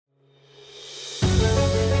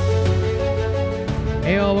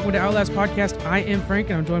Hey all, welcome to Outlast Podcast. I am Frank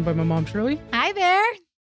and I'm joined by my mom, Shirley. Hi there.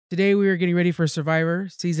 Today we are getting ready for Survivor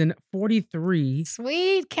Season 43.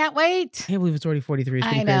 Sweet. Can't wait. Can't believe it's already 43. It's I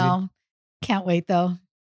pretty know. crazy. Can't wait though.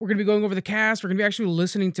 We're going to be going over the cast. We're going to be actually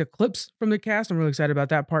listening to clips from the cast. I'm really excited about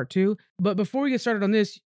that part too. But before we get started on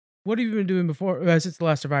this, what have you been doing before since the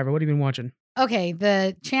last Survivor? What have you been watching? Okay.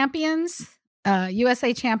 The champions,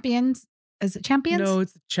 USA champions. Is it champions? No,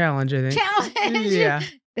 it's the challenge, I think. Challenge. Yeah.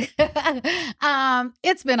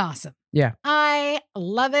 It's been awesome. Yeah. I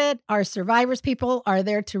love it. Our Survivors people are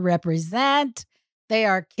there to represent. They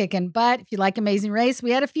are kicking butt. If you like Amazing Race,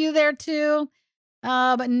 we had a few there too.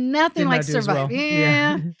 But nothing Did like not do as Survivor. well.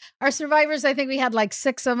 Yeah. Our Survivors, I think we had like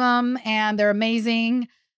 6 of them and they're amazing.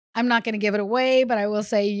 I'm not going to give it away, but I will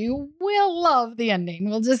say you will love the ending.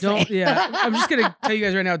 We'll just say. Yeah. I'm just going to tell you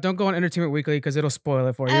guys right now, don't go on Entertainment Weekly because it'll spoil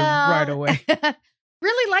it for you right away.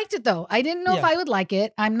 Really liked it though. I didn't know if I would like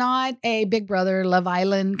it. I'm not a Big Brother, Love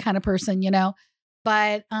Island kind of person,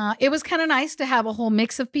 but it was kind of nice to have a whole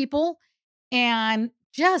mix of people and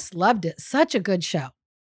just loved it. Such a good show.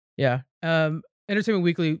 Yeah. Entertainment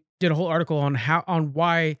Weekly did a whole article on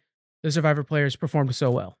why the Survivor players performed so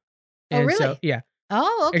well. And really? So, yeah.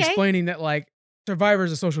 Oh, okay. Explaining that like Survivor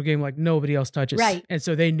is a social game like nobody else touches. Right. And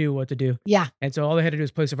so they knew what to do. Yeah. And so all they had to do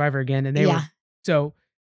was play Survivor again. And they were so.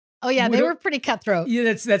 Oh yeah, they were pretty cutthroat. Yeah,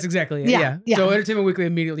 that's exactly it. Yeah. So Entertainment Weekly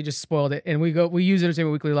immediately just spoiled it. And we use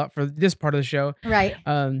Entertainment Weekly a lot for this part of the show. Right.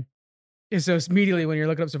 And so immediately when you're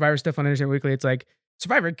looking up Survivor stuff on Entertainment Weekly, it's like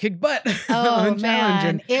Survivor kicked butt. Oh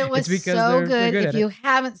man, it was so good. If you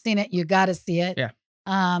haven't seen it, you got to see it. Yeah.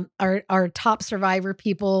 Our top Survivor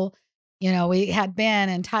people, we had Ben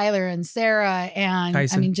and Tyler and Sarah and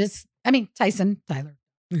Tyson. Tyson, Tyler.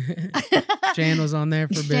 Shane was on there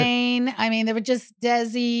for a bit. Shane. There were just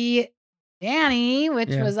Desi, Danny, which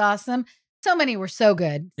was awesome. So many were so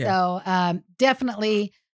good. Yeah. So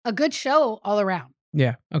definitely a good show all around.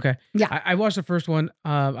 Yeah. Okay. Yeah. I watched the first one.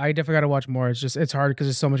 I definitely got to watch more. It's hard because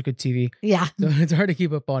there's so much good TV. Yeah. So it's hard to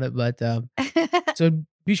keep up on it. But so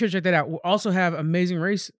be sure to check that out. We'll also have Amazing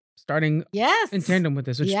Race starting in tandem with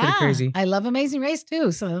this, which is pretty crazy. I love Amazing Race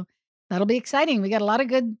too. So that'll be exciting. We got a lot of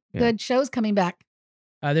good shows coming back.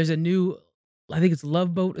 There's a new, I think it's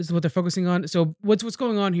Love Boat is what they're focusing on. So what's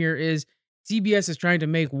going on here is CBS is trying to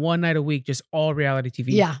make one night a week just all reality TV.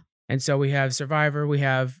 Yeah. And so we have Survivor, we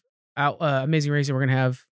have Amazing Race, and we're going to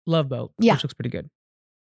have Love Boat, which looks pretty good.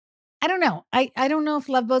 I don't know. I don't know if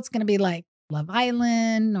Love Boat's going to be like Love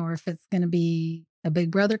Island or if it's going to be a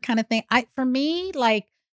Big Brother kind of thing. For me,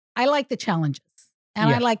 I like the challenges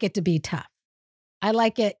and I like it to be tough. I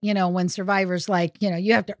like it, when Survivor's like,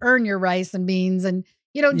 you have to earn your rice and beans and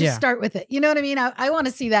you don't just start with it. You know what I mean? I want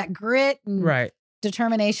to see that grit and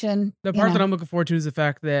determination. The part that I'm looking forward to is the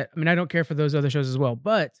fact that, I don't care for those other shows as well,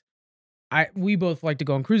 but we both like to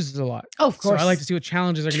go on cruises a lot. Oh, of course. So I like to see what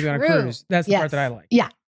challenges are going to be on a cruise. That's the part that I like. Yeah.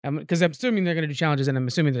 Because I'm assuming they're going to do challenges and I'm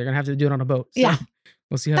assuming they're going to have to do it on a boat. So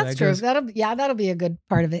we'll see how that goes. That's true. That'll be a good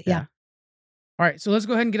part of it. Yeah. All right. So let's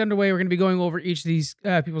go ahead and get underway. We're going to be going over each of these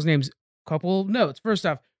people's names. Couple notes. First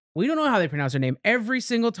off, we don't know how they pronounce their name. Every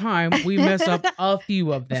single time we mess up a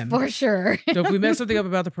few of them. For sure. So if we mess something up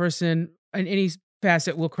about the person in any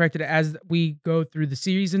facet, we'll correct it as we go through the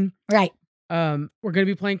season. Right. We're going to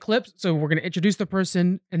be playing clips. So we're going to introduce the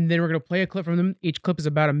person and then we're going to play a clip from them. Each clip is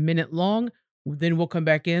about a minute long. Then we'll come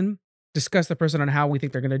back in, discuss the person on how we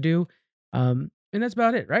think they're going to do. And that's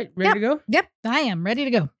about it, right? Ready to go? Yep. I am ready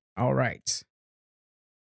to go. All right.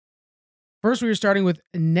 First, we were starting with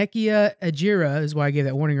Nekia Ajira. This is why I gave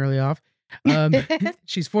that warning early off.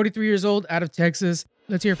 She's 43 years old, out of Texas.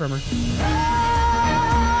 Let's hear from her.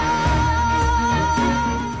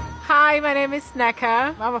 Hi, my name is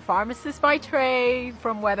Neka. I'm a pharmacist by trade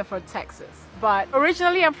from Weatherford, Texas. But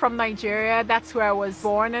originally I'm from Nigeria. That's where I was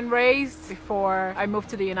born and raised before I moved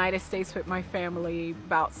to the United States with my family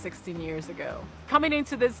about 16 years ago. Coming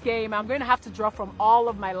into this game, I'm going to have to draw from all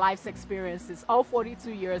of my life's experiences, all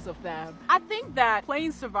 42 years of them. I think that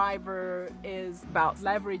playing Survivor is about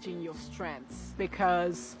leveraging your strengths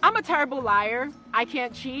because I'm a terrible liar. I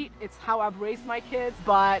can't cheat. It's how I've raised my kids.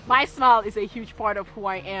 But my smile is a huge part of who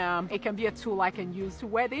I am. It can be a tool I can use to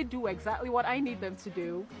where they do exactly what I need them to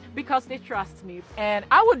do because they trust me. And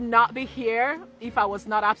I would not be here if I was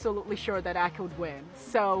not absolutely sure that I could win.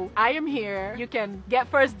 So I am here. You can get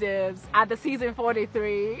first dibs at the season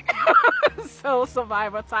 43 so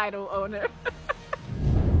Survivor title owner.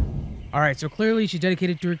 All right, so clearly she's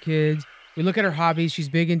dedicated to her kids. We look at her hobbies. She's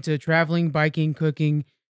big into traveling, biking, cooking.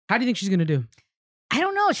 How do you think she's going to do? I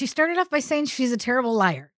don't know. She started off by saying she's a terrible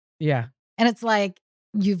liar. Yeah. And it's like,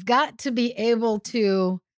 you've got to be able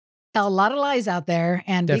to tell a lot of lies out there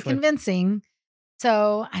and be convincing.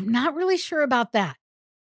 So I'm not really sure about that.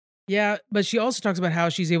 Yeah, but she also talks about how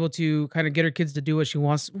she's able to kind of get her kids to do what she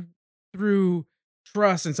wants through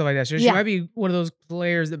trust and stuff like that. So she Yeah. might be one of those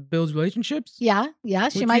players that builds relationships. Yeah. Yeah.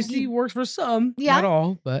 She Which might you see works for some, not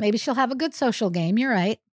all, but maybe she'll have a good social game. You're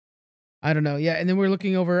right. I don't know. Yeah, and then we're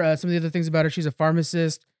looking over some of the other things about her. She's a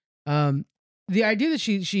pharmacist. The idea that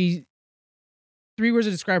she 3 words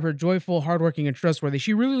to describe her: joyful, hardworking, and trustworthy.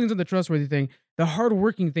 She really leans on the trustworthy thing. The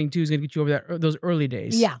hardworking thing too is going to get you over those early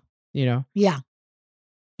days. Yeah. You know. Yeah.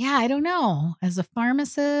 Yeah. I don't know. As a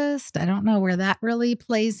pharmacist, I don't know where that really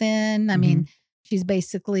plays in. I mean, she's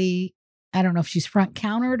basically, I don't know if she's front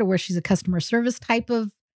counter to where she's a customer service type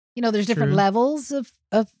of, there's different True. levels of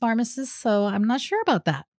pharmacists. So I'm not sure about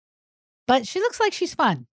that. But she looks like she's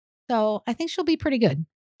fun. So I think she'll be pretty good.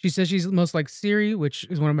 She says she's most like Siri, which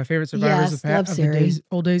is one of my favorite survivors Yes, of, love of Siri. the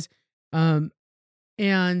old days.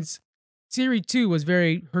 And Siri too was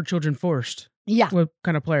very her children first. Yeah. What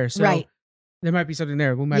kind of player? So Right. there might be something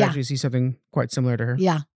there. We might Yeah. actually see something quite similar to her.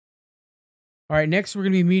 Yeah. All right, next we're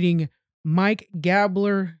going to be meeting Mike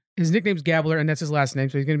Gabler. His nickname's Gabler, and that's his last name.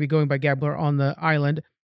 So he's going to be going by Gabler on the island.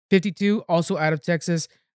 52, also out of Texas.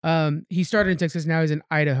 He started in Texas, now he's in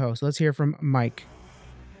Idaho. So let's hear from Mike.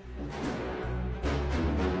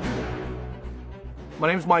 My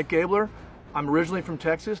name is Mike Gabler. I'm originally from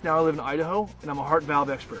Texas, now I live in Idaho, and I'm a heart valve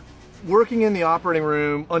expert. Working in the operating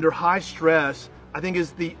room under high stress, I think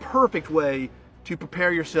is the perfect way to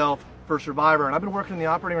prepare yourself for Survivor. And I've been working in the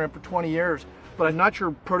operating room for 20 years, but I'm not your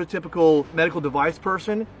prototypical medical device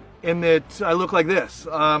person in that I look like this.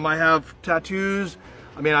 I have tattoos,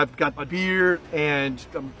 I've got a beard, and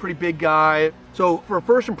I'm a pretty big guy. So for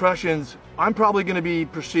first impressions, I'm probably going to be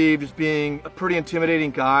perceived as being a pretty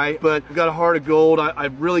intimidating guy, but I've got a heart of gold. I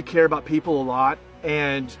really care about people a lot,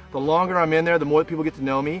 and the longer I'm in there, the more people get to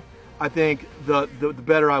know me, I think the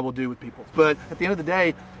better I will do with people. But at the end of the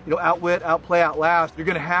day, outwit, outplay, outlast, you're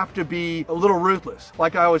going to have to be a little ruthless.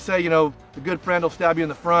 Like I always say, the good friend will stab you in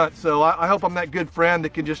the front. So I hope I'm that good friend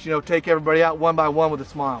that can just, take everybody out one by one with a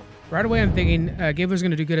smile. Right away, I'm thinking Gabler's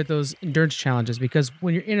going to do good at those endurance challenges because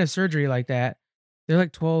when you're in a surgery like that, they're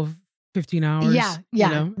like 12, 15 hours. Yeah.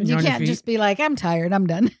 Yeah. and You you're on your can't feet. just be like, I'm tired, I'm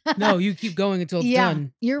done. No, you keep going until it's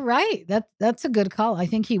done. You're right. That's a good call. I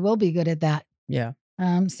think he will be good at that. Yeah.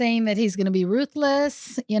 Saying that he's going to be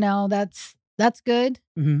ruthless, that's good.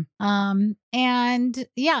 And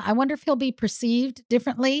yeah, I wonder if he'll be perceived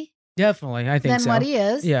differently Definitely, I think than so. what he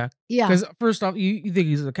is. Yeah. Yeah. Because first off, you think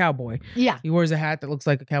he's a cowboy. Yeah. He wears a hat that looks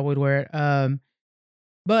like a cowboy would wear it.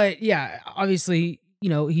 But yeah, obviously,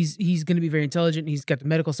 he's going to be very intelligent. He's got the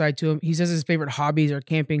medical side to him. He says his favorite hobbies are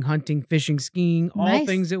camping, hunting, fishing, skiing, all Nice.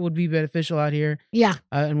 things that would be beneficial out here Yeah.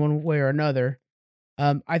 in one way or another.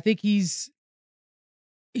 I think he's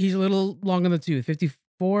a little long on the tooth.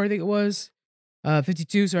 54, I think it was.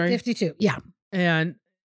 52, sorry. 52. Yeah. And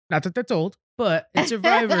not that that's old, but in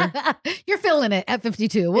Survivor, You're feeling it at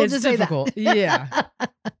 52. We'll it's just difficult. say that. Yeah.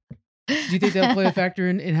 Do you think that'll play a factor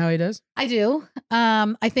in how he does? I do.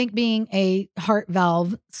 I think being a heart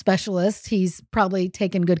valve specialist, he's probably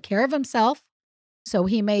taken good care of himself. So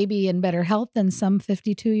he may be in better health than some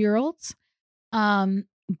 52-year-olds.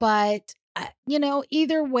 But,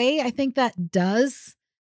 either way, I think that does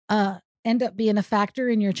end up being a factor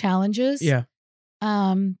in your challenges. Yeah.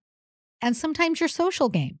 And sometimes your social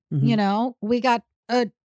game. Mhm. We got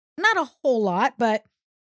not a whole lot, but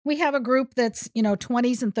we have a group that's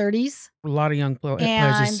 20s and 30s. A lot of young players this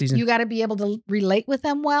And season. you got to be able to relate with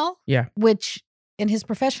them well. Yeah. Which in his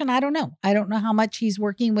profession, I don't know. I don't know how much he's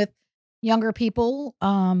working with younger people.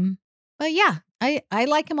 But yeah, I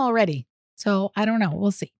like him already. So I don't know.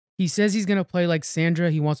 We'll see. He says he's going to play like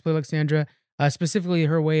Sandra. He wants to play like Sandra, specifically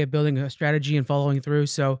her way of building a strategy and following through.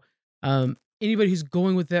 So anybody who's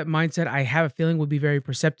going with that mindset, I have a feeling would be very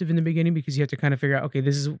perceptive in the beginning because you have to kind of figure out, okay,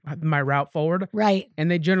 this is my route forward. Right.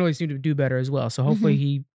 And they generally seem to do better as well. So hopefully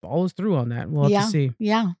he follows through on that. We'll have to see.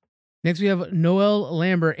 Yeah. Next, we have Noelle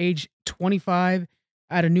Lambert, age 25,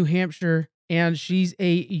 out of New Hampshire. And she's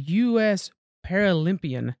a U.S.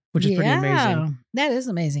 Paralympian, which is pretty amazing. That is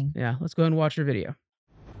amazing. Yeah, let's go ahead and watch her video.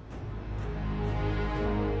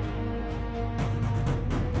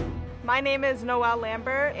 My name is Noelle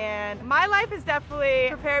Lambert, and my life has definitely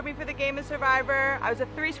prepared me for the game of Survivor. I was a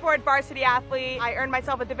 3-sport varsity athlete. I earned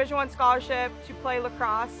myself a Division I scholarship to play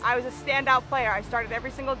lacrosse. I was a standout player. I started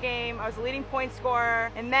every single game. I was a leading point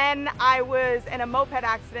scorer, and then I was in a moped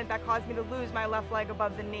accident that caused me to lose my left leg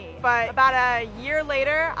above the knee. But about a year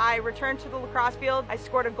later, I returned to the lacrosse field. I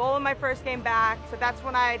scored a goal in my first game back, so that's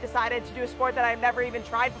when I decided to do a sport that I've never even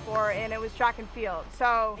tried before, and it was track and field.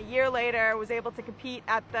 So a year later, I was able to compete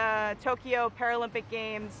at the Tokyo Paralympic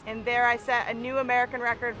Games, and there I set a new American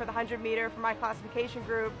record for the 100 meter for my classification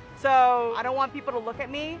group. So I don't want people to look at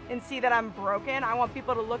me and see that I'm broken. I want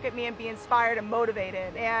people to look at me and be inspired and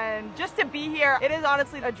motivated. And just to be here, it is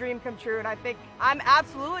honestly a dream come true, and I think I'm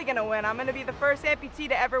absolutely gonna win. I'm gonna be the first amputee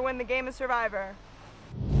to ever win the Game of Survivor.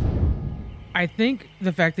 I think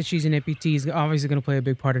the fact that she's an amputee is obviously going to play a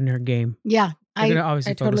big part in her game. Yeah, They're gonna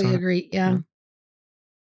obviously I focus totally on it. agree. Yeah.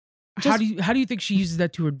 How do you think she uses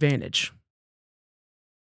that to her advantage?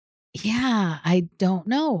 Yeah, I don't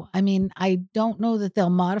know. I mean, I don't know that they'll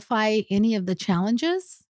modify any of the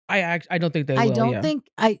challenges. I don't think they will. I don't yeah. think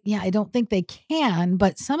I don't think they can,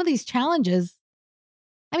 but some of these challenges,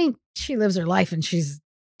 I mean, she lives her life and she's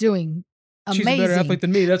doing amazing. She's a better athlete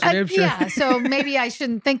than me. That's for damn sure. Yeah, so maybe I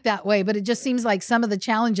shouldn't think that way, but it just seems like some of the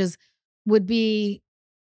challenges would be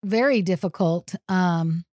very difficult.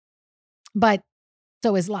 But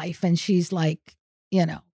so is life, and she's like,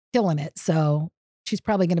 killing it. So she's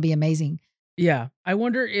probably going to be amazing. Yeah. I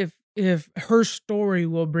wonder if her story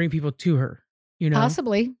will bring people to her.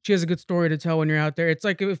 Possibly. She has a good story to tell when you're out there. It's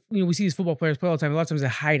like if we see these football players play all the time. A lot of times they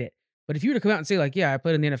hide it. But if you were to come out and say like, yeah, I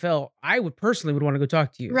played in the NFL, I would personally want to go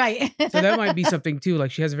talk to you. Right. So that might be something too. Like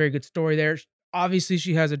she has a very good story there. Obviously,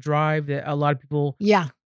 she has a drive that a lot of people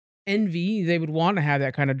envy. They would want to have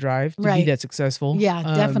that kind of drive to be that successful. Yeah,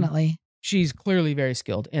 definitely. She's clearly very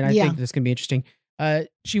skilled, and I think this can be interesting.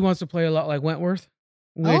 She wants to play a lot like Wentworth,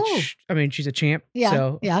 which I mean, she's a champ. Yeah.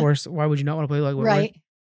 So of course, why would you not want to play like Wentworth?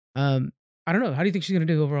 Right. I don't know. How do you think she's going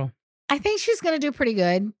to do overall? I think she's going to do pretty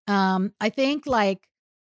good. I think like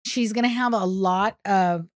she's going to have a lot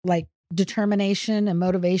of like determination and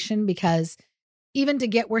motivation, because even to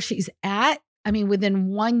get where she's at, I mean, within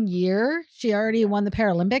 1 year, she already won the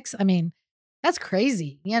Paralympics. I mean, that's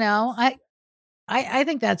crazy. I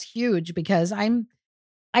think that's huge, because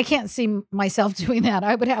I can't see myself doing that.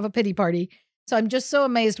 I would have a pity party. So I'm just so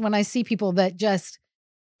amazed when I see people that just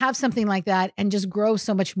have something like that and just grow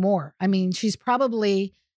so much more. I mean, she's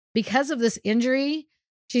probably, because of this injury,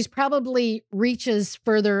 she's probably reaches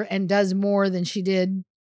further and does more than she did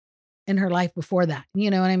in her life before that. You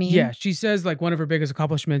know what I mean? Yeah. She says like one of her biggest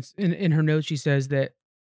accomplishments in her notes, she says that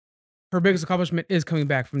her biggest accomplishment is coming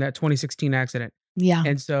back from that 2016 accident. Yeah.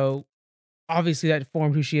 And so obviously that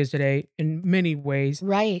formed who she is today in many ways.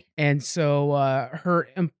 Right. And so her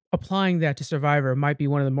applying that to Survivor might be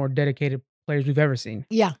one of the more dedicated players we've ever seen.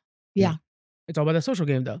 Yeah. Yeah. It's all about the social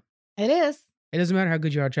game though. It is. It doesn't matter how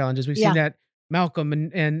good you are at challenges. We've seen that Malcolm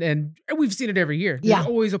and we've seen it every year. There's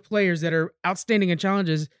always players that are outstanding in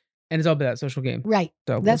challenges, and it's all about that social game. Right.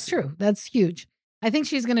 So that's true. That's huge. I think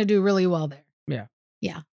she's going to do really well there. Yeah.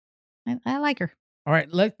 Yeah. I like her. All right.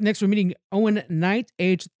 Next, we're meeting Owen Knight,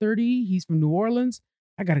 age 30. He's from New Orleans.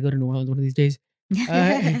 I got to go to New Orleans one of these days.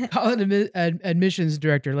 College admissions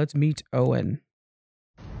director. Let's meet Owen.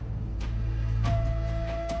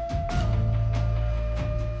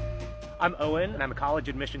 I'm Owen, and I'm a college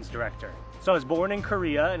admissions director. So I was born in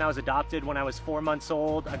Korea, and I was adopted when I was 4 months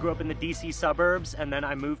old. I grew up in the DC suburbs, and then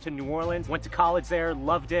I moved to New Orleans, went to college there,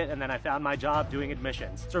 loved it, and then I found my job doing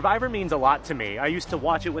admissions. Survivor means a lot to me. I used to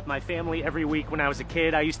watch it with my family every week when I was a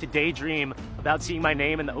kid. I used to daydream about seeing my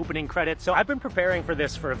name in the opening credits. So I've been preparing for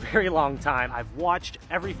this for a very long time. I've watched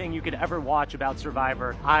everything you could ever watch about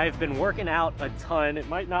Survivor. I've been working out a ton. It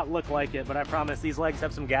might not look like it, but I promise these legs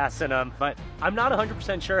have some gas in them. But I'm not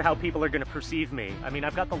 100% sure how people are gonna perceive me. I mean,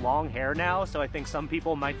 I've got the long hair now, so I think some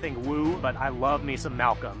people might think woo, but I love me some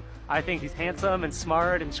Malcolm. I think he's handsome and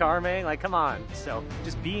smart and charming, like come on. So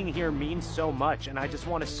just being here means so much, and I just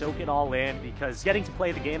want to soak it all in, because getting to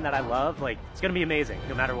play the game that I love, like it's gonna be amazing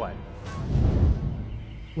no matter what.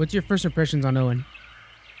 What's your first impressions on Owen?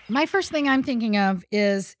 My first thing I'm thinking of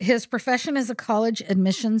is his profession as a college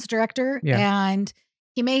admissions director, and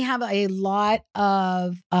he may have a lot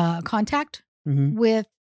of contact with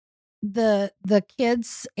the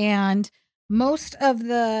kids, and most of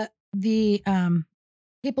the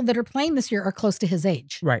people that are playing this year are close to his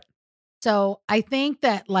age. Right. So I think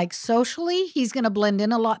that like socially, he's going to blend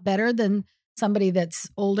in a lot better than somebody that's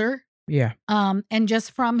older. Yeah. And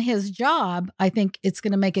just from his job, I think it's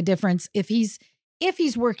going to make a difference if he's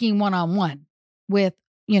working one-on-one with,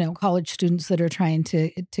 college students that are trying to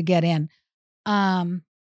get in.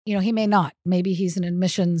 He may not. Maybe he's an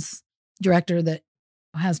admissions director that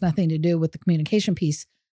has nothing to do with the communication piece.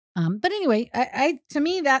 But anyway, to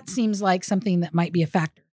me, that seems like something that might be a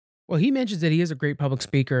factor. Well, he mentions that he is a great public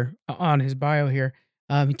speaker on his bio here.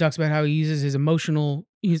 He talks about how he uses his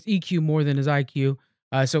EQ more than his IQ.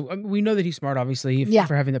 So we know that he's smart, obviously,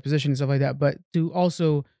 for having that position and stuff like that. But to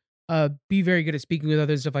also be very good at speaking with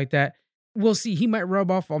others, stuff like that. we'll see. He might rub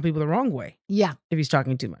off on people the wrong way Yeah. if he's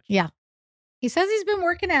talking too much. Yeah. He says he's been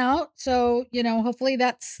working out. So, hopefully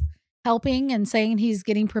that's helping and saying he's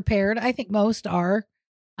getting prepared. I think most are.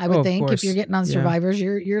 I would of think course. if you're getting on Yeah. Survivors,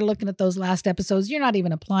 you're looking at those last episodes. You're not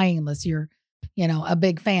even applying unless you're, a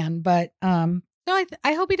big fan. But so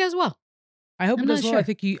I hope he does well. I hope I'm he does not well.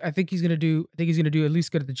 sure. I think he's gonna do at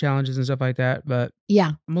least good at the challenges and stuff like that. But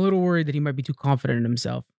Yeah. I'm a little worried that he might be too confident in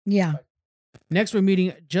himself. Yeah. Next, we're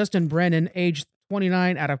meeting Justin Brennan, age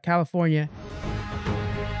 29, out of California.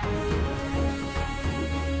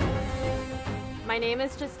 My name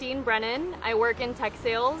is Justine Brennan. I work in tech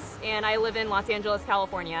sales and I live in Los Angeles,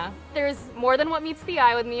 California. There's more than what meets the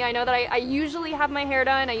eye with me. I know that I usually have my hair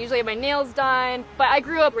done, I usually have my nails done, but I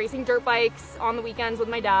grew up racing dirt bikes on the weekends with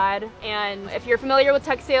my dad. And if you're familiar with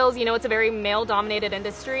tech sales, you know it's a very male-dominated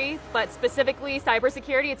industry, but specifically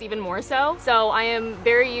cybersecurity, it's even more so. So I am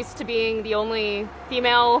very used to being the only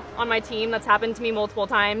female on my team. That's happened to me multiple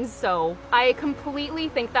times. So I completely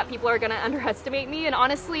think that people are gonna underestimate me, and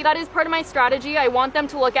honestly, that is part of my strategy. I want them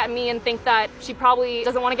to look at me and think that she probably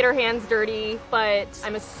doesn't want to get her hands dirty, but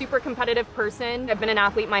I'm a super competitive person. I've been an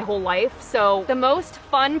athlete my whole life. So the most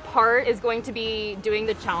fun part is going to be doing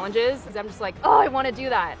the challenges, because I'm just like, oh, I want to do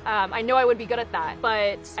that. I know I would be good at that,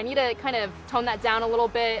 but I need to kind of tone that down a little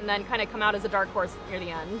bit and then kind of come out as a dark horse near the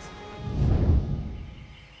end.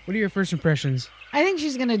 What are your first impressions? I think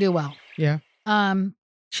she's going to do well. Yeah.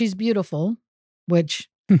 She's beautiful, which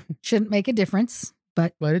shouldn't make a difference,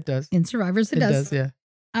 but It does. in Survivors, it does. Yeah.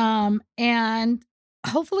 And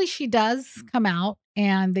hopefully she does come out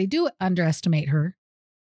and they do underestimate her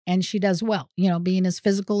and she does well, being as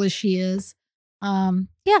physical as she is.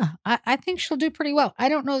 I think she'll do pretty well. I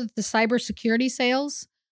don't know that the cybersecurity sales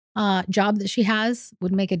job that she has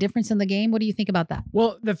would make a difference in the game. What do you think about that?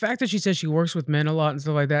 Well, the fact that she says she works with men a lot and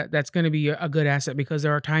stuff like that, that's going to be a good asset, because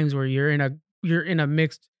there are times where you're in a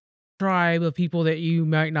mixed tribe of people that you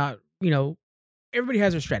might not, everybody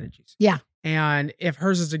has their strategies. Yeah. And if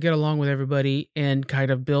hers is to get along with everybody and kind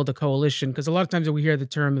of build a coalition, because a lot of times we hear the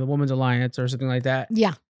term the Women's Alliance or something like that.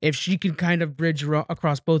 Yeah. If she can kind of bridge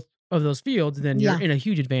across both of those fields, then you're in a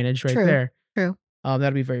huge advantage right True. there. True.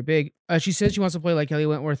 That'll be very big. She said she wants to play like Kelly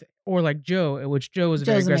Wentworth or like Joe, which Joe is a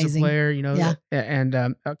very Joe's aggressive amazing. player, Yeah.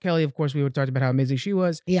 And Kelly, of course, we talked about how amazing she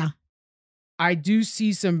was. Yeah. I do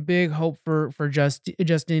see some big hope for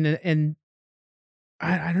Justine, and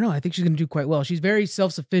I don't know. I think she's going to do quite well. She's very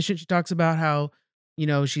self-sufficient. She talks about how,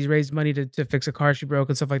 she's raised money to fix a car she broke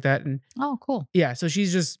and stuff like that. And Oh, cool. yeah, so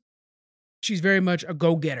she's very much a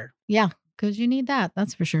go-getter. Yeah. Because you need that.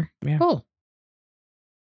 That's for sure. Yeah. Cool.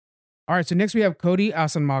 All right, so next we have Cody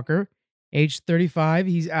Asenmacher, age 35.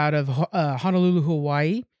 He's out of Honolulu,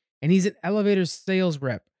 Hawaii, and he's an elevator sales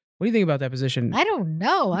rep. What do you think about that position? I don't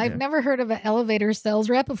know. I've Yeah. never heard of an elevator sales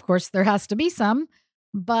rep. Of course, there has to be some,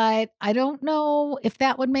 but I don't know if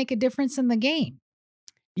that would make a difference in the game.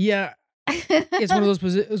 Yeah, it's one of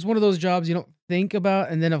those it's one of those jobs you don't think about,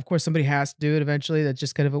 and then of course somebody has to do it eventually. That's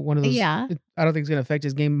just kind of one of those. Yeah. I don't think it's going to affect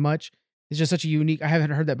his game much. It's just such a unique. I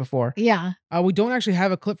haven't heard that before. Yeah. We don't actually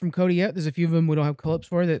have a clip from Cody yet. There's a few of them we don't have clips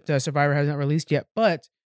for that Survivor has not released yet, but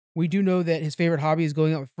we do know that his favorite hobby is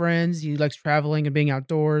going out with friends. He likes traveling and being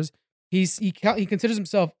outdoors. He considers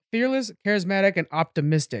himself fearless, charismatic, and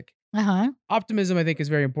optimistic. Uh-huh. Optimism, I think, is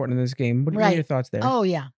very important in this game. What are your thoughts there? Oh,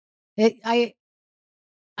 yeah.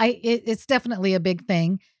 It's definitely a big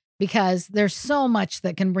thing because there's so much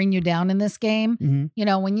that can bring you down in this game.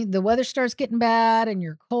 Mhm. When the weather starts getting bad and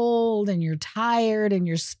you're cold and you're tired and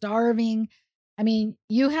you're starving, I mean,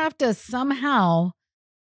 you have to somehow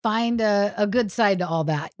find a good side to all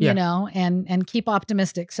that, Yeah. and keep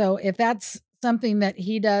optimistic. So if that's something that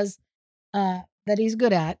he does, that he's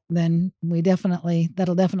good at, then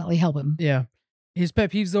that'll definitely help him. Yeah. His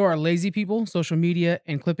pet peeves, though, are lazy people, social media,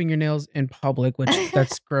 and clipping your nails in public, which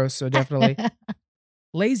that's gross. So definitely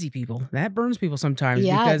lazy people. That burns people sometimes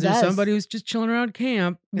Yeah, it because there's does. somebody who's just chilling around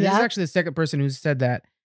camp. And this is Yeah. actually the second person who's said that.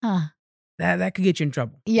 Huh. That could get you in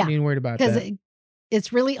trouble. Yeah, Being worried about Because that.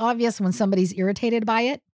 it's really obvious when somebody's irritated by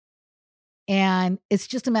it. And it's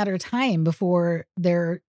just a matter of time before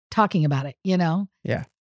they're talking about it, Yeah.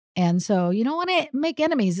 And so you don't want to make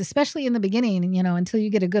enemies, especially in the beginning, until you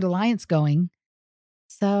get a good alliance going.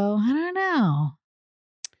 So I don't know.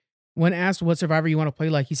 When asked what Survivor you want to play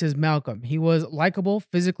like, he says Malcolm. He was likable,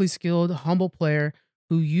 physically skilled, humble player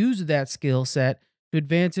who used that skill set to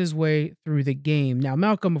advance his way through the game. Now,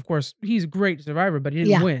 Malcolm, of course, he's a great Survivor, but he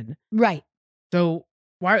didn't Yeah. win. Right. So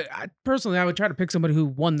personally, I would try to pick somebody who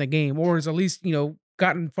won the game or has at least,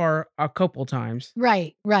 gotten far a couple times.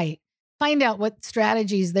 Right. Find out what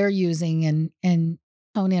strategies they're using and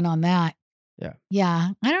hone in on that. Yeah,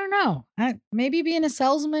 I don't know. Maybe being a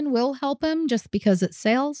salesman will help him just because it's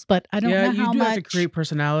sales, but I don't know how you do much. have to create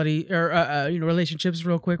personality or relationships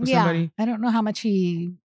real quick with somebody. I don't know how much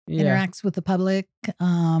he interacts with the public.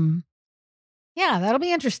 Yeah, that'll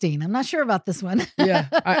be interesting. I'm not sure about this one. Yeah,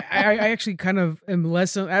 I actually kind of am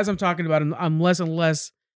less, as I'm talking about him, I'm less and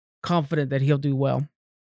less confident that he'll do well.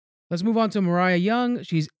 Let's move on to Mariah Young.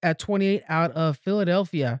 She's at 28 out of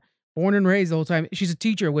Philadelphia. Born and raised the whole time. She's a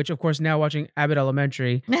teacher, which of course now watching Abbott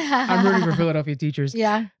Elementary, I'm rooting for Philadelphia teachers.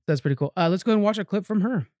 Yeah. That's pretty cool. Let's go ahead and watch a clip from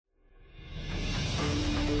her.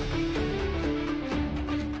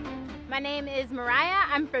 My name is Mariah.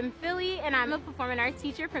 I'm from Philly, and I'm a performing arts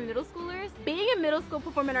teacher for middle schoolers. Being a middle school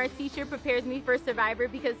performing arts teacher prepares me for Survivor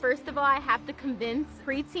because first of all, I have to convince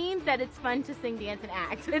preteens that it's fun to sing, dance, and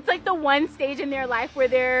act. It's like the one stage in their life where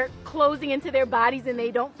they're closing into their bodies and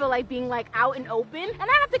they don't feel like being like out and open. And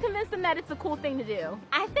I have to convince them that it's a cool thing to do.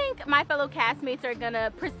 I think my fellow castmates are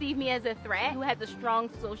gonna perceive me as a threat who has a strong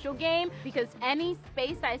social game because any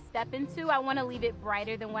space I step into, I wanna leave it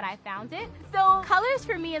brighter than what I found it. So colors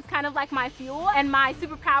for me is kind of like my fuel, and my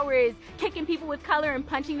superpower is kicking people with color and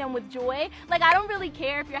punching them with joy. Like, I don't really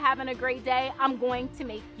care if you're having a great day, I'm going to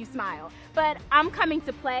make you smile. But I'm coming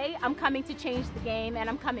to play, I'm coming to change the game, and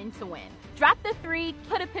I'm coming to win. Drop the 3,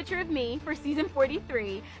 put a picture of me for season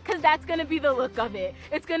 43, because that's gonna be the look of it.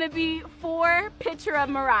 It's gonna be 4 picture of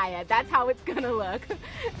Mariah. That's how it's gonna look.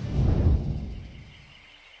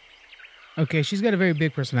 Okay, she's got a very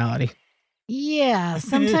big personality. Yeah,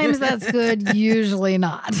 sometimes that's good, usually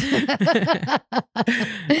not. I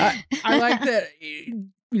like that,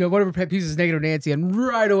 one of her pet peeves is Negative Nancy, and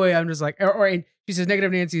right away I'm just like, and she says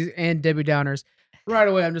Negative Nancy's and Debbie Downers. Right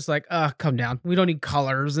away I'm just like, come down. We don't need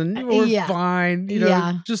colors, and we're fine.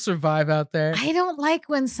 Just survive out there. I don't like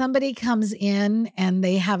when somebody comes in and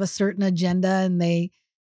they have a certain agenda and they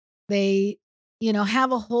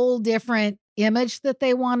have a whole different image that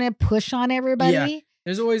they want to push on everybody. Yeah.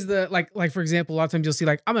 There's always the like for example, a lot of times you'll see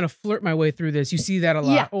like, I'm gonna flirt my way through this. You see that a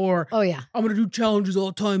lot. Yeah. Or I'm gonna do challenges all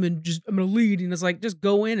the time and I'm gonna lead. And it's like, just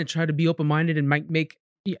go in and try to be open-minded and make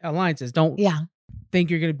alliances. Don't think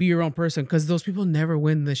you're gonna be your own person, because those people never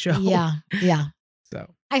win the show. Yeah.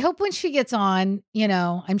 So I hope when she gets on,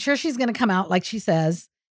 I'm sure she's gonna come out like she says,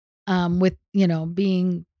 with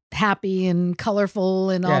being happy and colorful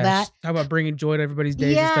and all that. Talk about bringing joy to everybody's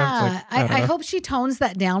days and stuff. It's like, I hope she tones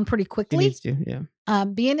that down pretty quickly. She needs to, yeah.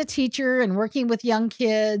 Being a teacher and working with young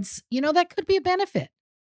kids, that could be a benefit.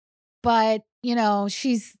 But,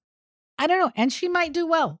 she's, I don't know, and she might do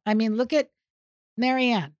well. I mean, look at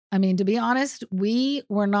Marianne. I mean, to be honest, we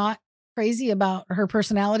were not crazy about her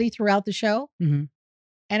personality throughout the show. Mm-hmm.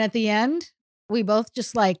 And at the end, we both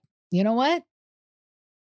just like, you know what?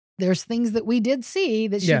 There's things that we did see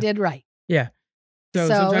that she did right. Yeah. So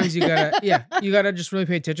sometimes you gotta just really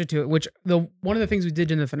pay attention to it. Which one of the things we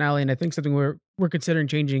did in the finale, and I think something we're considering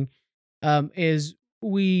changing, is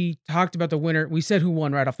we talked about the winner. We said who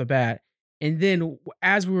won right off the bat, and then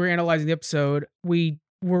as we were analyzing the episode, we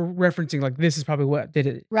were referencing like, this is probably what did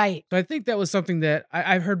it. Right. So I think that was something that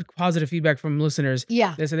I've heard positive feedback from listeners.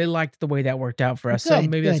 Yeah. They said they liked the way that worked out for us. Good, so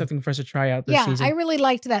maybe that's something for us to try out this season. I really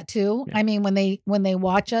liked that too. Yeah. I mean, when they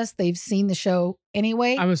watch us, they've seen the show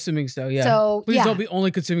anyway. I'm assuming so, yeah. So please don't be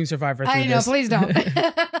only consuming Survivor through this. Please don't.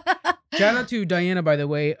 Shout out to Diana, by the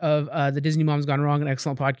way, of the Disney Moms Gone Wrong, an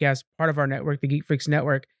excellent podcast, part of our network, the Geek Freaks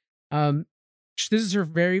Network. This is her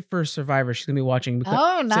very first Survivor she's going to be watching.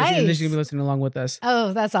 Oh, nice. So she's going to be listening along with us.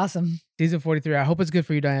 Oh, that's awesome. Season 43. I hope it's good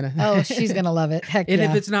for you, Diana. Oh, she's going to love it. Heck and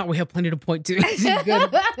if it's not, we have plenty to point to.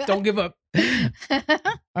 Good. Don't give up. All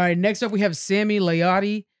right, next up we have Sammy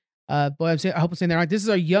Layati. I hope I'm saying that right. This is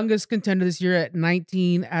our youngest contender this year at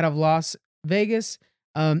 19 out of Las Vegas.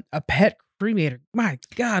 A pet cremator. My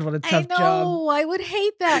God, what a tough job. I know. I would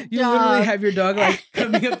hate that you job. Literally have your dog like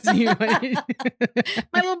coming up to you.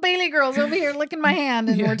 My little Bailey girl's over here licking my hand,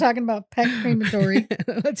 and we're talking about pet crematory.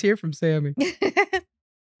 Let's hear from Sammy.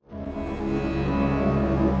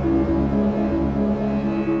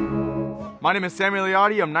 My name is Sammy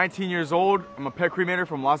Layati. I'm 19 years old. I'm a pet cremator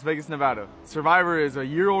from Las Vegas, Nevada. Survivor is a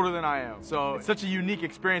year older than I am, so it's such a unique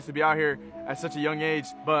experience to be out here at such a young age,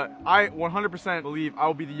 but I 100% believe I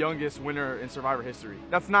will be the youngest winner in Survivor history.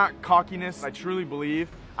 That's not cockiness. I truly believe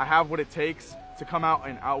I have what it takes to come out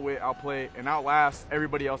and outwit, outplay, and outlast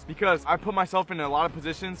everybody else, because I put myself in a lot of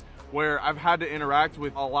positions where I've had to interact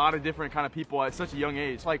with a lot of different kind of people at such a young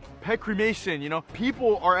age. Like pet cremation,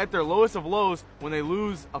 people are at their lowest of lows when they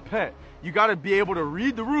lose a pet. You gotta be able to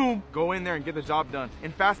read the room, go in there and get the job done.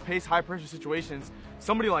 In fast-paced, high-pressure situations,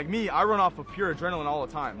 somebody like me, I run off of pure adrenaline all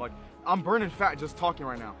the time. Like, I'm burning fat just talking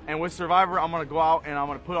right now. And with Survivor, I'm gonna go out and I'm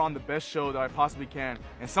gonna put on the best show that I possibly can.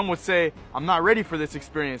 And some would say, I'm not ready for this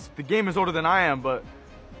experience. The game is older than I am, but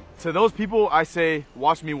to those people, I say,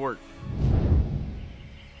 watch me work.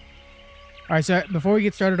 All right, so before we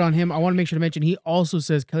get started on him, I want to make sure to mention he also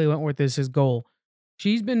says Kelly Wentworth is his goal.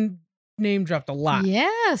 She's been name dropped a lot.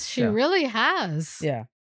 Yes, she really has. Yeah.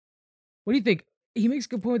 What do you think? He makes a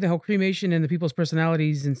good point with the whole cremation and the people's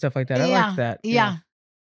personalities and stuff like that. I like that. Yeah.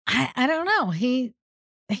 I don't know.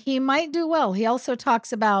 He might do well. He also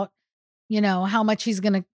talks about, you know, how much he's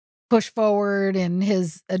going to push forward and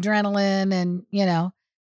his adrenaline and, you know,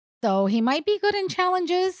 so he might be good in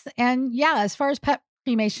challenges. And yeah, as far as pet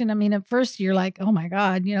cremation, I mean, at first you're like, oh my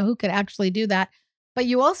God, you know, who could actually do that? But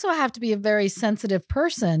you also have to be a very sensitive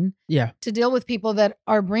person to deal with people that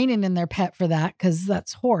are bringing in their pet for that, because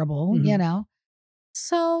that's horrible, you know?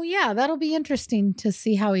 So yeah, that'll be interesting to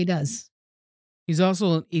see how he does. He's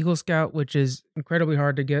also an Eagle Scout, which is incredibly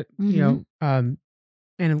hard to get, you know, and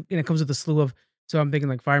it comes with a slew of, so I'm thinking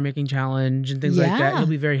like fire making challenge and things like that. He'll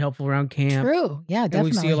be very helpful around camp. True. Yeah, definitely. And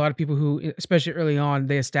we see a lot of people who, especially early on,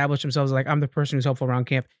 they establish themselves like, I'm the person who's helpful around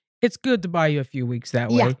camp. It's good to buy you a few weeks that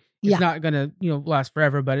way. It's not going to, you know, last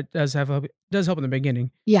forever, but it does help in the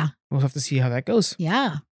beginning. Yeah. We'll have to see how that goes.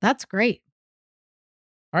 Yeah, that's great.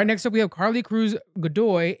 All right, next up we have Carly Cruz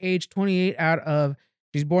Godoy, age 28,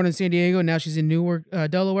 she's born in San Diego. Now she's in Newark,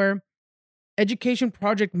 Delaware. Education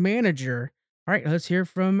project manager. All right, let's hear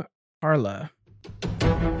from Carla.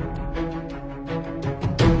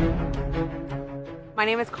 My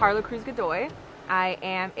name is Carla Cruz Godoy. I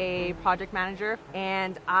am a project manager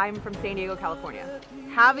and I'm from San Diego, California.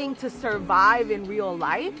 Having to survive in real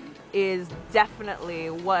life is definitely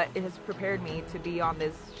what has prepared me to be on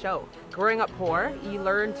this show. Growing up poor, you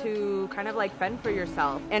learn to kind of like fend for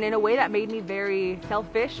yourself, and in a way that made me very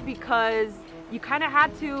selfish because you kind of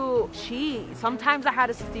had to cheat. Sometimes I had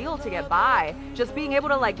to steal to get by. Just being able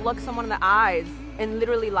to like look someone in the eyes and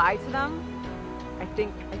literally lie to them, I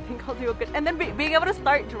think I'll do a good. And then being able to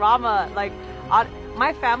start drama, like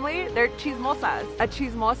my family, they're chismosas. A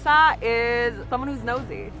chismosa is someone who's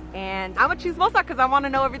nosy. And I'm a chismosa because I want to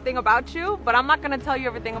know everything about you, but I'm not going to tell you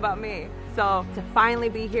everything about me. So to finally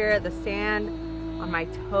be here, the sand on my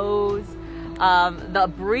toes,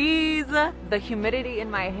 the breeze, the humidity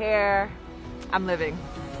in my hair, I'm living.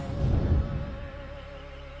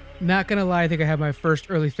 Not gonna lie, I think I have my first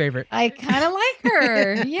early favorite. I kind of like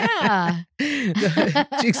her. Yeah.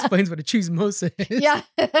 She explains what a chismosa is. Yeah.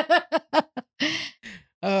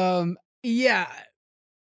 Yeah.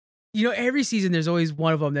 You know, every season there's always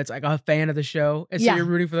one of them that's like a fan of the show, and so you're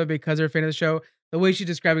rooting for them because they're a fan of the show. The way she's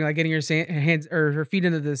describing, like getting her hands or her feet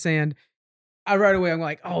into the sand, right away I'm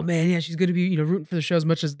like, oh man, yeah, she's gonna be, you know, rooting for the show as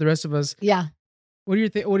much as the rest of us. Yeah. What are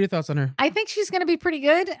your thoughts on her? I think she's going to be pretty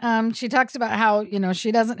good. She talks about how, you know,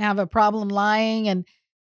 she doesn't have a problem lying and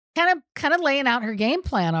kind of laying out her game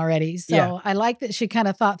plan already. So I like that she kind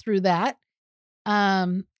of thought through that.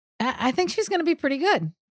 I think she's going to be pretty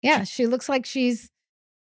good. Yeah, she looks like she's,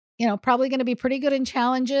 you know, probably going to be pretty good in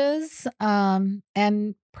challenges,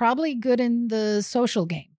 and probably good in the social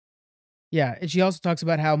game. Yeah, and she also talks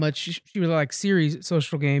about how much she really likes Siri's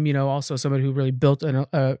social game, you know, also somebody who really built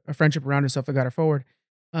a friendship around herself that got her forward.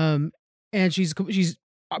 And she's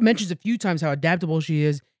mentions a few times how adaptable she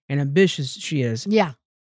is and ambitious she is. Yeah.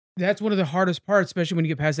 That's one of the hardest parts, especially when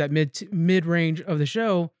you get past that mid range of the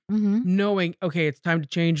show, knowing, okay, it's time to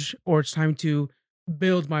change or it's time to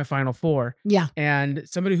build my final four. Yeah. And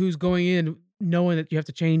somebody who's going in knowing that you have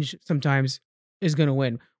to change sometimes is going to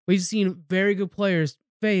win. We've seen very good players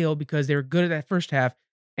fail because they were good at that first half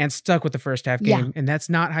and stuck with the first half game. And that's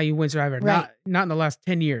not how you win Survivor. Right. Not in the last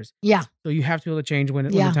 10 years. Yeah. So you have to be able to change when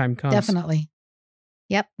the time comes. Definitely.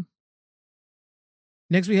 Yep.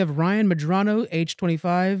 Next we have Ryan Medrano, age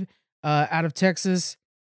 25, out of Texas.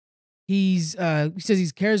 He says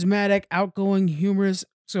he's charismatic, outgoing, humorous.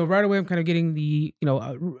 So right away I'm kind of getting the, you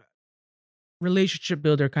know, relationship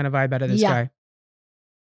builder kind of vibe out of this guy.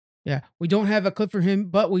 Yeah, we don't have a clip for him,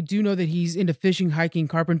 but we do know that he's into fishing, hiking,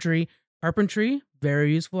 carpentry. Carpentry,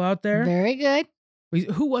 very useful out there. Very good.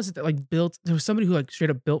 Who was it that like built? There was somebody who like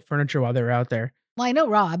straight up built furniture while they were out there. Well, I know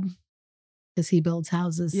Rob because he builds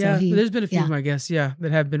houses. Yeah, so there's been a few of them, I guess. Yeah,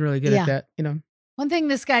 that have been really good at that. You know, one thing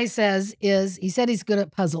this guy says is he said he's good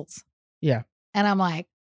at puzzles. Yeah, and I'm like,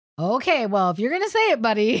 okay, well, if you're gonna say it,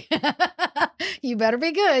 buddy, you better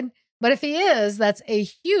be good. But if he is, that's a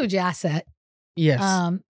huge asset.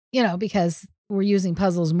 Yes. You know, because we're using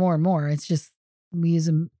puzzles more and more. It's just, we use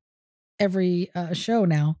them every show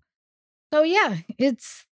now. So yeah, I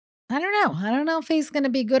don't know. I don't know if he's going to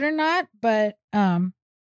be good or not, but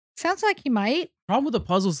sounds like he might. Problem with the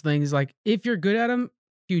puzzles thing is like if you're good at them,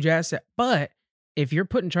 huge asset. But if you're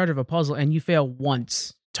put in charge of a puzzle and you fail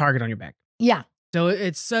once, target on your back. Yeah. So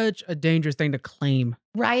it's such a dangerous thing to claim.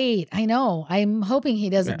 Right. I know. I'm hoping he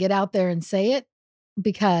doesn't get out there and say it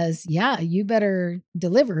because, yeah, you better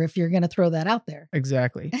deliver if you're going to throw that out there.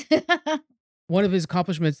 Exactly. One of his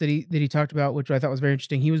accomplishments that he talked about, which I thought was very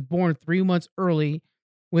interesting, he was born 3 months early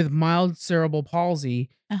with mild cerebral palsy.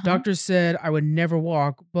 Doctors said I would never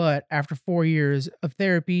walk, but after 4 years of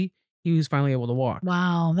therapy, he was finally able to walk.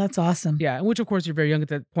 Wow, that's awesome. Yeah, which of course you're very young at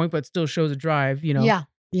that point, but still shows a drive, you know. Yeah.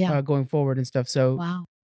 Going forward and stuff. So Wow.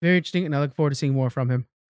 very interesting, and I look forward to seeing more from him.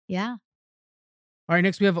 Yeah. All right,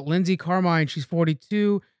 next we have Lindsay Carmine. She's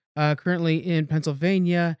 42, currently in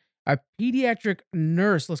Pennsylvania, a pediatric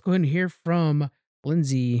nurse. Let's go ahead and hear from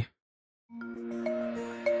Lindsay.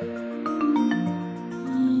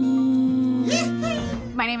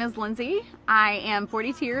 My name is Lindsay. I am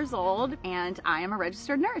 42 years old and I am a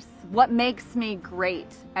registered nurse. What makes me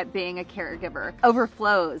great at being a caregiver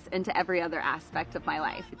overflows into every other aspect of my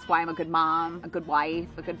life. It's why I'm a good mom, a good wife,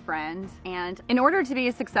 a good friend. And in order to be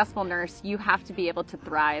a successful nurse, you have to be able to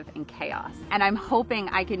thrive in chaos. And I'm hoping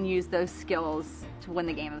I can use those skills to win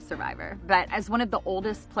the game of Survivor. But as one of the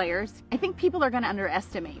oldest players, I think people are going to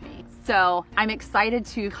underestimate me. So I'm excited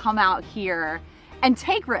to come out here and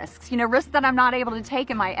take risks, you know, risks that I'm not able to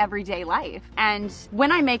take in my everyday life. And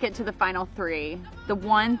when I make it to the final 3, the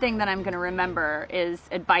one thing that I'm gonna remember is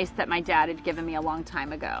advice that my dad had given me a long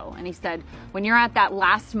time ago. And he said, when you're at that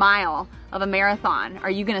last mile of a marathon,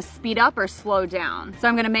 are you gonna speed up or slow down? So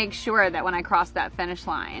I'm gonna make sure that when I cross that finish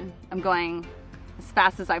line, I'm going as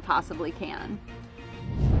fast as I possibly can.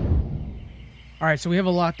 All right, so we have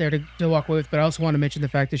a lot there to walk away with, but I also want to mention the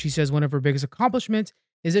fact that she says one of her biggest accomplishments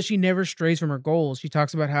is that she never strays from her goals. She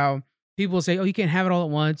talks about how people will say, oh, you can't have it all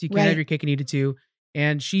at once. You can't have your cake and eat it too.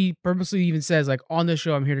 And she purposely even says, like, on this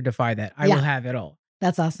show, I'm here to defy that. I will have it all.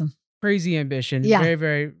 That's awesome. Crazy ambition. Yeah. Very,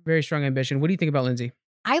 very, very strong ambition. What do you think about Lindsay?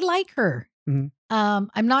 I like her. I'm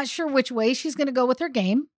not sure which way she's going to go with her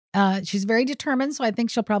game. She's very determined, so I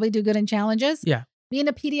think she'll probably do good in challenges. Yeah. Being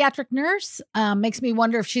a pediatric nurse makes me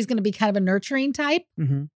wonder if she's going to be kind of a nurturing type.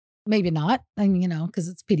 Maybe not. I mean, you know, because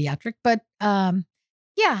it's pediatric. But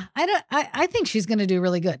yeah, I think she's going to do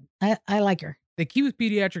really good. I like her. The key with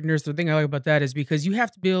pediatric nurse, the thing I like about that is because you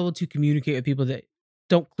have to be able to communicate with people that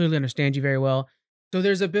don't clearly understand you very well. So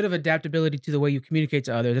there's a bit of adaptability to the way you communicate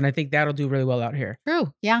to others. And I think that'll do really well out here.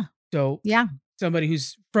 True. Yeah. So yeah, somebody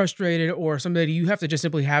who's frustrated or somebody you have to just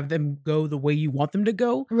simply have them go the way you want them to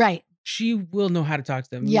go. Right. She will know how to talk to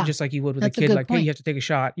them. Yeah. Just like you would with That's a a kid. good Like, hey, point. you have to take a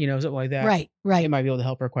shot, you know, something like that. Right. It might be able to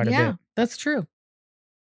help her quite a Yeah, bit. that's true.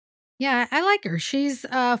 Yeah, I like her. She's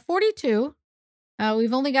 42.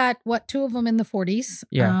 We've only got, 2 of them in the 40s.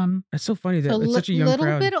 Yeah. That's so funny that So it's such a young little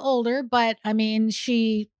crowd. bit older, but I mean,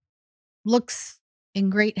 she looks in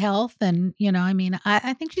great health. And, you know, I mean,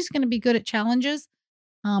 I think she's going to be good at challenges,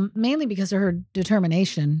 mainly because of her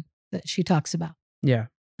determination that she talks about. Yeah.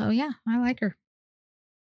 So, yeah, I like her.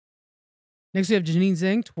 Next, we have Janine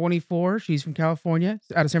Zhang, 24. She's from California,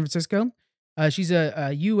 out of San Francisco. She's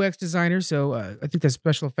a UX designer, so I think that's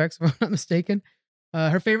special effects, if I'm not mistaken.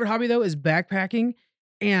 Her favorite hobby, though, is backpacking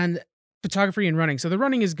and photography and running. So the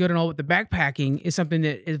running is good and all, but the backpacking is something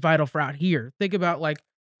that is vital for out here. Think about, like,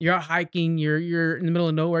 you're out hiking, you're in the middle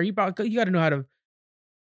of nowhere. You got to know how to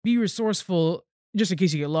be resourceful just in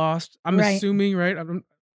case you get lost. I'm assuming, right?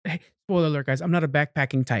 Hey, spoiler alert, guys. I'm not a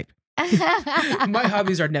backpacking type. My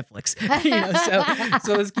hobbies are Netflix, you know,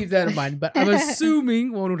 so let's keep that in mind. But I'm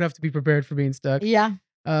assuming one would have to be prepared for being stuck. Yeah.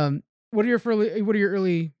 What do you think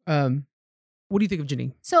of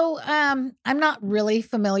Janine? So I'm not really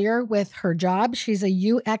familiar with her job. She's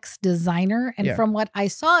a UX designer. And from what I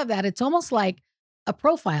saw of that, it's almost like a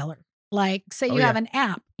profiler. Like, say you have an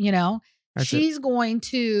app, you know, she's going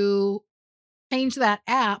to change that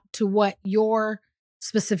app to what your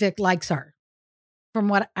specific likes are, from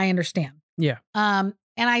what I understand. Yeah. And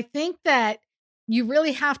I think that you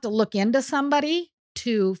really have to look into somebody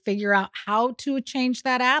to figure out how to change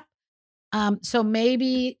that app. So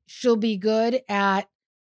maybe she'll be good at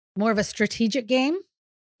more of a strategic game,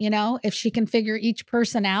 you know, if she can figure each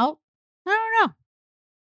person out. I don't know.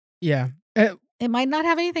 Yeah. It might not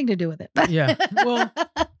have anything to do with it. Yeah. Well,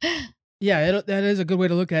 yeah, that is a good way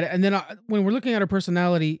to look at it. And then when we're looking at her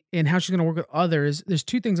personality and how she's going to work with others, there's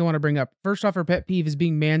 2 things I want to bring up. First off, her pet peeve is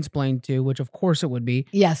being mansplained to, which of course it would be.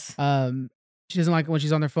 Yes. She doesn't like it when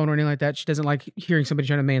she's on their phone or anything like that. She doesn't like hearing somebody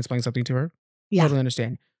trying to mansplain something to her. Yeah. Totally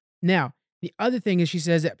understand. Now, the other thing is she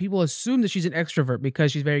says that people assume that she's an extrovert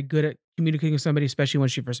because she's very good at communicating with somebody, especially when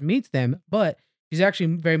she first meets them. But she's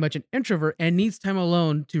actually very much an introvert and needs time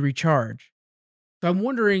alone to recharge. So I'm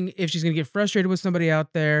wondering if she's going to get frustrated with somebody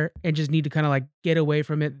out there and just need to kind of like get away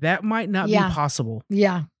from it. That might not Yeah. be possible.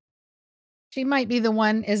 Yeah. She might be the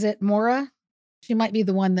one. Is it Mora? She might be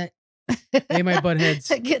the one that They might butt heads.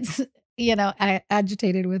 that gets,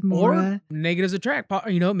 agitated with Or Mora. negatives attract.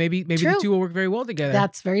 Maybe the True. two will work very well together.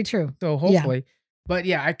 That's very true. So Yeah. hopefully. But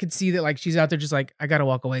yeah, I could see that like she's out there just like, I gotta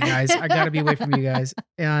walk away, guys. I gotta be away from you guys.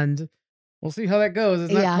 And we'll see how that goes.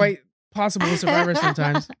 It's not Yeah. quite possible with Survivor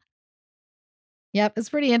sometimes. Yep. It's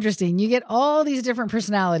pretty interesting. You get all these different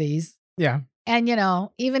personalities. Yeah. And,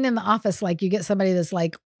 even in the office, like you get somebody that's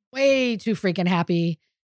like way too freaking happy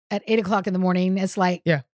at 8 o'clock in the morning. It's like,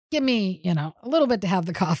 Yeah. give me, a little bit to have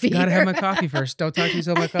the coffee. Gotta have here. my coffee first. Don't talk to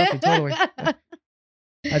yourself about coffee. Totally. Yeah.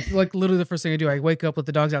 That's like literally the first thing I do. I wake up, let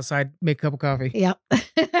the dogs outside, make a cup of coffee. Yep.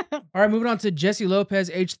 All right, moving on to Jesse Lopez,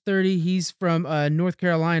 age 30. He's from North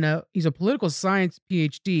Carolina. He's a political science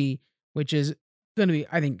PhD, which is going to be,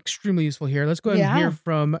 I think, extremely useful here. Let's go ahead and Yeah. hear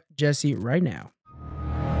from Jesse right now.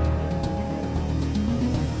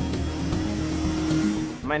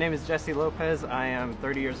 My name is Jesse Lopez. I am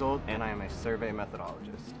 30 years old and I am a survey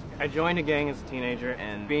methodologist. I joined a gang as a teenager,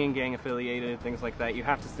 and being gang affiliated, things like that, you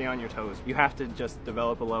have to stay on your toes. You have to just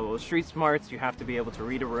develop a level of street smarts. You have to be able to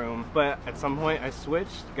read a room. But at some point I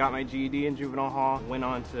switched, got my GED in juvenile hall, went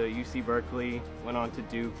on to UC Berkeley, went on to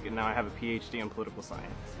Duke, and now I have a PhD in political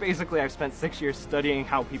science. Basically, I've spent 6 years studying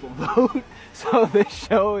how people vote. So this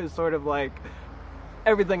show is sort of like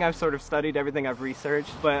everything I've sort of studied, everything I've researched,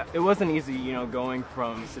 but it wasn't easy, going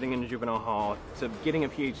from sitting in a juvenile hall to getting a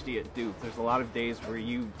PhD at Duke. There's a lot of days where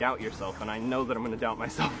you doubt yourself, and I know that I'm going to doubt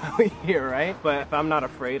myself out here, right? But if I'm not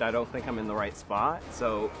afraid, I don't think I'm in the right spot.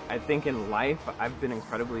 So I think in life, I've been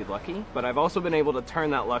incredibly lucky, but I've also been able to turn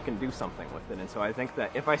that luck and do something with it. And so I think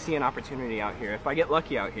that if I see an opportunity out here, if I get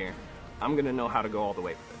lucky out here, I'm going to know how to go all the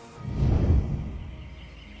way with it.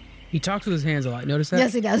 He talks with his hands a lot. Notice that?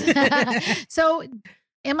 Yes, he does. So,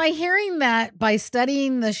 am I hearing that by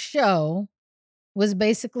studying the show was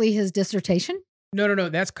basically his dissertation? No.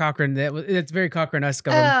 That's Cochran. That's very Cochran-esque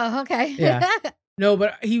of him. Oh, okay. Yeah. No,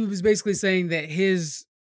 but he was basically saying that his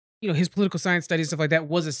political science studies, stuff like that,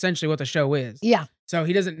 was essentially what the show is. Yeah. So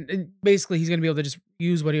he's going to be able to just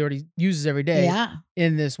use what he already uses every day Yeah.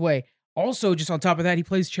 in this way. Also, just on top of that, he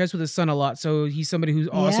plays chess with his son a lot. So he's somebody who's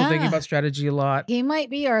also thinking Yeah. about strategy a lot. He might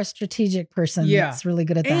be our strategic person Yeah. that's really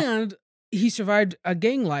good at that. And he survived a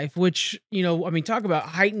gang life, which, talk about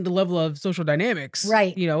heightened level of social dynamics.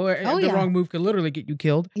 Right. The yeah. wrong move could literally get you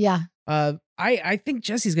killed. Yeah. I think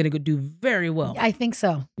Jesse's going to do very well. I think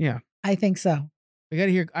so. Yeah. I think so. We got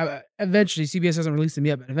to hear, eventually, CBS hasn't released them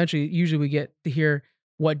yet, but eventually, usually we get to hear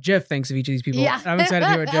what Jeff thinks of each of these people. Yeah. I'm excited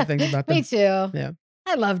to hear what Jeff thinks about them. Me too. Yeah.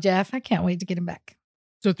 I love Jeff. I can't wait to get him back.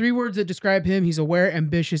 So 3 words that describe him: he's aware,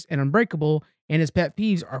 ambitious, and unbreakable, and his pet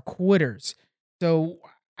peeves are quitters. So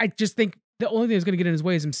I just think the only thing that's going to get in his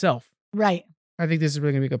way is himself. Right. I think this is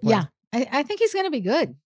really going to be a good play. Yeah. I think he's going to be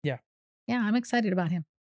good. Yeah. Yeah. I'm excited about him.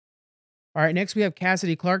 All right, next we have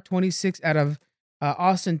Cassidy Clark, 26, out of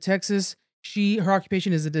Austin, Texas. Her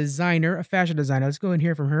occupation is a designer, a fashion designer. Let's go ahead and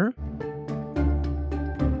hear from her.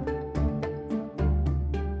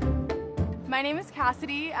 My name is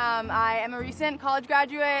Cassidy. I am a recent college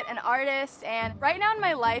graduate, an artist, and right now in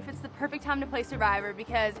my life, it's the perfect time to play Survivor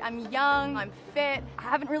because I'm young, I'm fit, I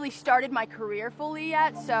haven't really started my career fully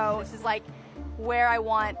yet, so this is like where I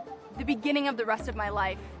want the beginning of the rest of my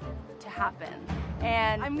life to happen.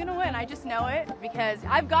 And I'm gonna win, I just know it, because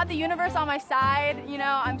I've got the universe on my side,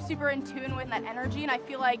 I'm super in tune with that energy, and I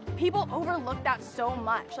feel like people overlook that so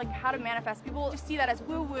much, like how to manifest. People just see that as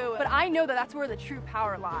woo-woo, but I know that that's where the true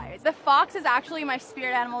power lies. The fox is actually my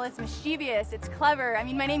spirit animal. It's mischievous, it's clever. I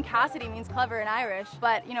mean, my name Cassidy means clever in Irish,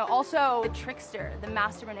 but also the trickster, the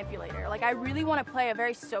master manipulator. Like, I really want to play a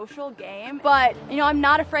very social game, but I'm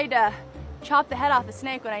not afraid to chop the head off the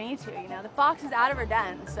snake when I need to. The fox is out of her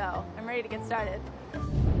den, so I'm ready to get started.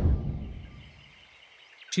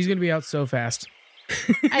 She's going to be out so fast.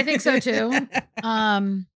 I think so too.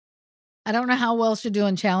 I don't know how well she'll do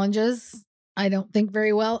in challenges. I don't think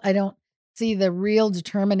very well. I don't see the real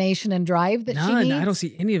determination and drive that she needs. I don't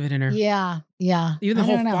see any of it in her. Yeah. Even the I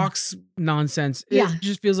whole don't know. fox nonsense. Yeah. It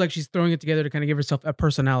just feels like she's throwing it together to kind of give herself a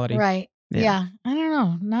personality. Right. Yeah. I don't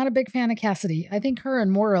know. Not a big fan of Cassidy. I think her and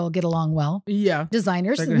Maura will get along well. Yeah.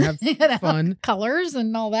 Designers. They're going to have fun. Colors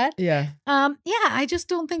and all that. Yeah. I just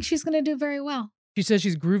don't think she's going to do very well. She says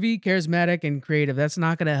she's groovy, charismatic, and creative. That's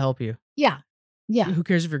not going to help you. Yeah. Yeah. Who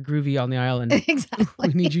cares if you're groovy on the island? Exactly.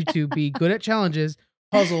 We need you to be good at challenges,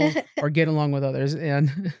 puzzles, or get along with others.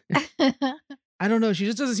 And I don't know. She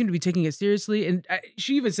just doesn't seem to be taking it seriously. And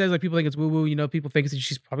she even says, like, people think it's woo-woo. People think that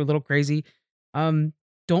she's probably a little crazy.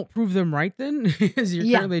 don't prove them right then, as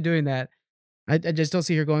you're currently doing that. I just don't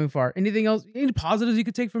see her going far. Anything else? Any positives you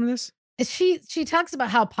could take from this? She talks about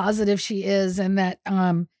how positive she is and that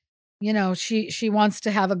she wants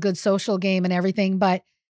to have a good social game and everything, but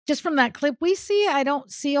just from that clip I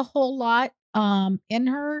don't see a whole lot in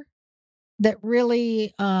her that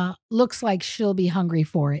really looks like she'll be hungry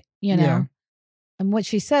for it, Yeah. And what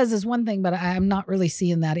she says is one thing, but I'm not really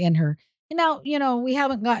seeing that in her. And now, we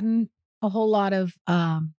haven't gotten a whole lot of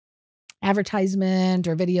advertisement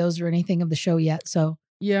or videos or anything of the show yet. So,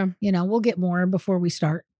 Yeah. we'll get more before we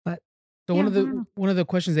start. But So yeah, one of the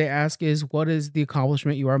questions they ask is, what is the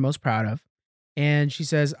accomplishment you are most proud of? And she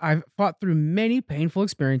says, I've fought through many painful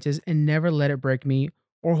experiences and never let it break me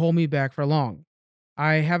or hold me back for long.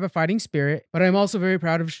 I have a fighting spirit, but I'm also very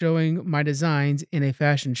proud of showing my designs in a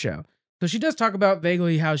fashion show. So she does talk about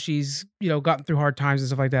vaguely how she's, gotten through hard times and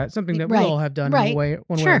stuff like that. Something that we all have done in a way,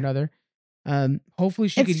 one way or another. Hopefully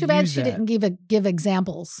she could it's too bad use she that. didn't give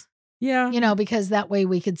examples. Yeah. Because that way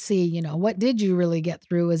we could see, what did you really get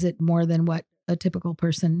through? Is it more than what a typical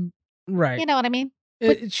person, Right. you know what I mean?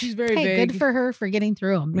 She's very Hey, vague. good for her for getting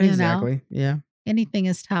through them. Exactly. Yeah. Anything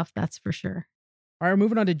is tough, that's for sure. All right,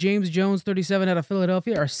 moving on to James Jones, 37, out of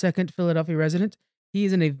Philadelphia, our second Philadelphia resident. He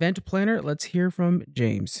is an event planner. Let's hear from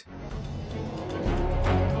James.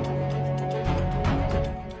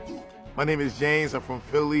 My name is James. I'm from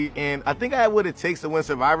Philly, and I think I had what it takes to win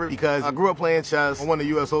Survivor because I grew up playing chess. I won the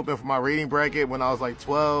U.S. Open for my rating bracket when I was like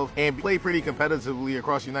 12 and played pretty competitively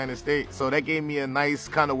across the United States. So that gave me a nice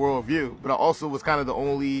kind of worldview. But I also was kind of the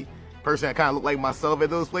only person that kind of looked like myself at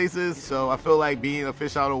those places. So I feel like being a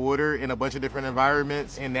fish out of water in a bunch of different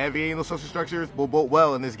environments and navigating those social structures will bode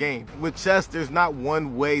well in this game. With chess, there's not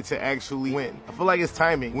one way to actually win. I feel like it's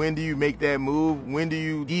timing. When do you make that move? When do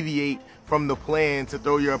you deviate from the plan to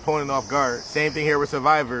throw your opponent off guard? Same thing here with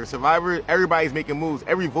Survivor. Survivor, everybody's making moves.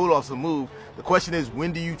 Every vote off's a move. The question is,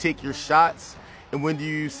 when do you take your shots? And when do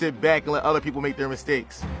you sit back and let other people make their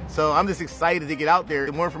mistakes? So I'm just excited to get out there.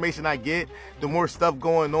 The more information I get, the more stuff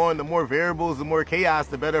going on, the more variables, the more chaos,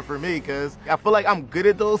 the better for me, because I feel like I'm good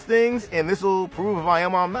at those things, and this will prove if I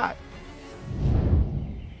am or I'm not.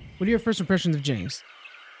 What are your first impressions of James?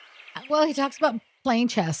 Well, he talks about playing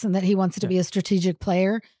chess and that he wants to be a strategic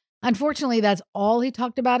player. Unfortunately, that's all he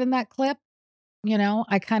talked about in that clip.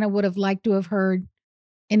 I kind of would have liked to have heard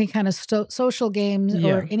any kind of social games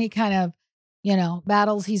or any kind of,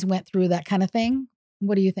 battles he's went through, that kind of thing.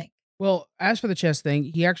 What do you think? Well, as for the chess thing,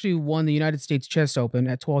 he actually won the United States Chess Open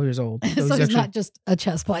at 12 years old. So he's actually, not just a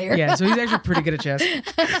chess player. Yeah, so he's actually pretty good at chess.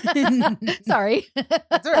 Sorry.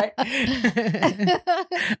 That's all right.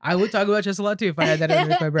 I would talk about chess a lot too if I had that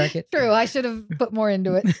in my bracket. True, I should have put more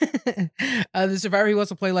into it. The Survivor he wants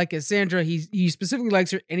to play like Cassandra. He specifically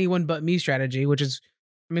likes her anyone but me strategy, which is,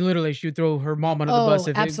 literally, she would throw her mom under the bus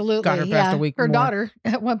if absolutely. it got her past a week. Her more. daughter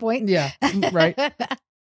at one point. Yeah, right.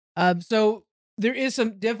 So there is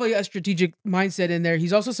definitely a strategic mindset in there.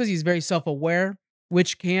 He also says he's very self-aware,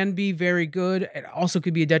 which can be very good. It also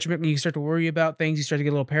could be a detriment when you start to worry about things. You start to get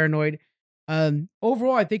a little paranoid.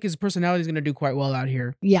 Overall, I think his personality is going to do quite well out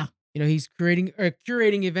here. Yeah. He's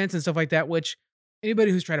curating events and stuff like that, which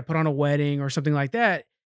anybody who's trying to put on a wedding or something like that,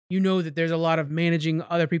 that there's a lot of managing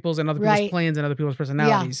other people's and other people's plans and other people's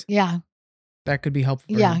personalities. Yeah. That could be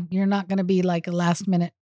helpful. You're not going to be like a last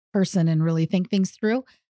minute person and really think things through.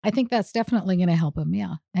 I think that's definitely going to help him.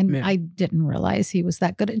 Yeah. And I didn't realize he was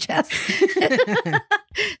that good at chess.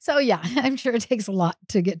 So yeah, I'm sure it takes a lot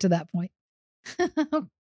to get to that point. So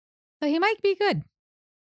he might be good.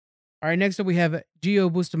 All right, next up we have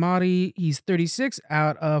Gio Bustamante. He's 36,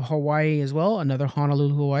 out of Hawaii as well. Another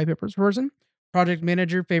Honolulu, Hawaii person. Project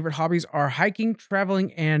manager. Favorite hobbies are hiking,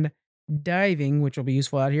 traveling, and diving, which will be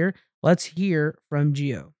useful out here. Let's hear from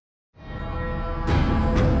Gio.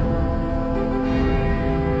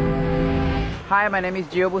 Hi, my name is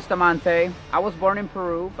Gio Bustamante. I was born in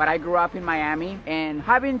Peru, but I grew up in Miami. And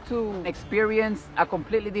having to experience a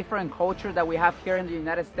completely different culture that we have here in the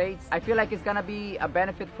United States, I feel like it's gonna be a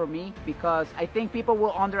benefit for me because I think people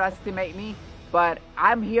will underestimate me, but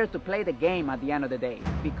I'm here to play the game at the end of the day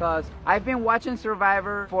because I've been watching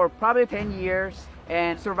Survivor for probably 10 years.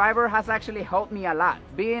 And Survivor has actually helped me a lot.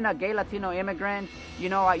 Being a gay Latino immigrant,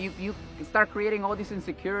 you start creating all these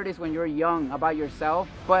insecurities when you're young about yourself.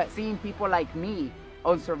 But seeing people like me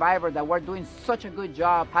on Survivor that were doing such a good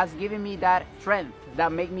job has given me that strength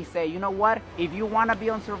that make me say, you know what? If you want to be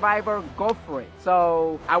on Survivor, go for it.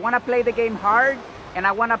 So I want to play the game hard, and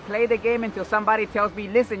I want to play the game until somebody tells me,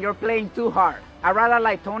 listen, you're playing too hard. I'd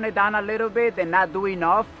rather tone it down a little bit than not do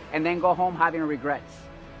enough and then go home having regrets.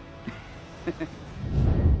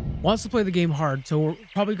 Wants to play the game hard, so we're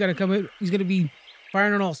probably going to come in. He's going to be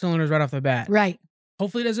firing on all cylinders right off the bat. Right.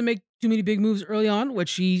 Hopefully, doesn't make too many big moves early on, which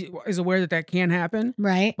she is aware that can happen.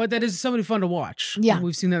 Right. But that is somebody fun to watch. Yeah.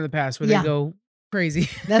 We've seen that in the past where they go crazy.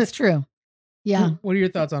 That's true. Yeah. What are your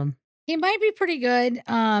thoughts on him? He might be pretty good.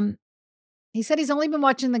 He said he's only been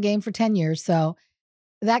watching the game for 10 years, so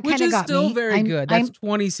that kind of got me. Which is still very good. That's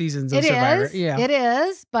 20 seasons of Survivor. Yeah. It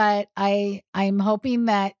is, but I'm hoping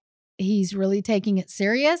that he's really taking it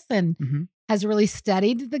serious and has really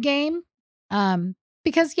studied the game.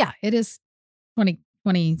 Because it is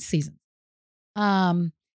 20 seasons.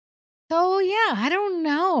 So yeah, I don't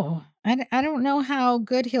know. I don't know how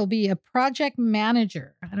good he'll be. A project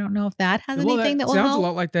manager. I don't know if that has anything that will sounds help. a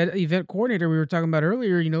lot like that event coordinator we were talking about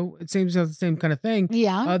earlier. You know, it seems the same kind of thing.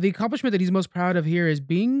 Yeah. The accomplishment that he's most proud of here is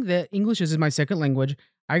being that English is my second language.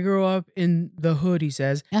 I grew up in the hood, he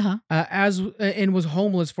says, and was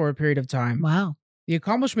homeless for a period of time. Wow. The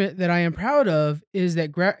accomplishment that I am proud of is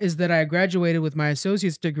that I graduated with my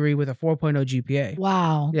associate's degree with a 4.0 GPA.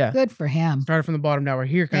 Wow. Yeah. Good for him. Started from the bottom, now we're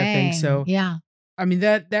here kind of thing. So yeah. I mean,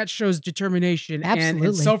 that shows determination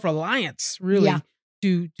and self-reliance, really,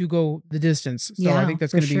 to go the distance. So I think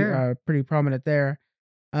that's going to be pretty prominent there.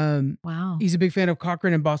 Wow. He's a big fan of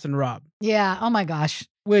Cochran and Boston Rob. Yeah. Oh my gosh.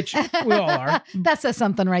 Which we all are. That says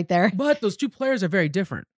something right there. But those two players are very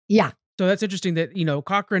different. Yeah. So that's interesting that,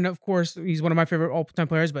 Cochran, of course, he's one of my favorite all-time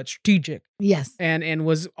players, but strategic. Yes. And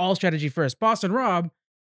was all strategy first. Boston Rob,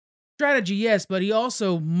 strategy, yes, but he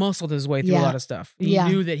also muscled his way through a lot of stuff. He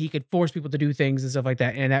knew that he could force people to do things and stuff like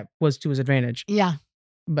that, and that was to his advantage. Yeah.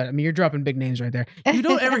 But I mean, you're dropping big names right there. You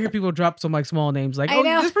don't ever hear people drop some small names like,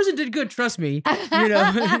 this person did good, trust me.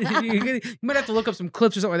 You might have to look up some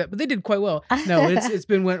clips or something like that, but they did quite well. No, it's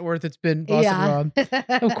been Wentworth, it's been Boston Rob.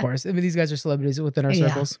 Of course. I mean, these guys are celebrities within our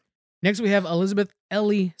circles. Next, we have Elizabeth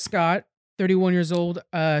Ellie Scott, 31 years old.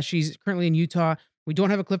 She's currently in Utah. We don't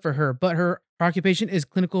have a clip for her, but her occupation is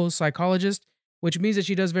clinical psychologist, which means that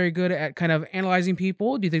she does very good at kind of analyzing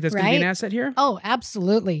people. Do you think that's going to be an asset here? Oh,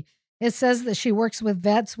 absolutely. It says that she works with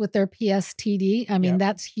vets with their PSTD. I mean,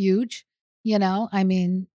 that's huge. I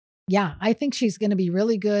mean, I think she's going to be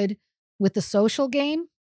really good with the social game.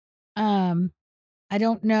 I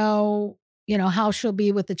don't know, how she'll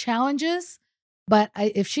be with the challenges, but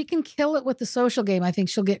if she can kill it with the social game, I think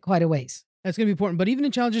she'll get quite a ways. That's going to be important. But even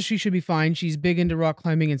in challenges, she should be fine. She's big into rock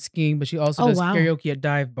climbing and skiing, but she also does karaoke at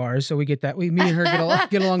dive bars. So we get that. Me and her get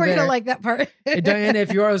along We're there. going to like that part. Hey, Diana,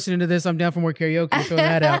 if you are listening to this, I'm down for more karaoke. Throw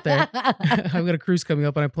that out there. I've got a cruise coming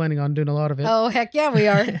up and I'm planning on doing a lot of it. Oh, heck yeah, we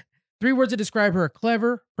are. 3 words to describe her: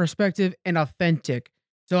 clever, perspective, and authentic.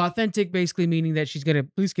 So authentic basically meaning that she's going to at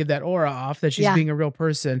least give that aura off that she's being a real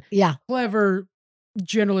person. Yeah. Clever,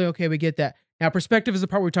 generally okay, we get that. Now, perspective is the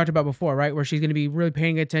part we talked about before, right? Where she's going to be really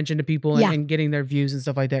paying attention to people and getting their views and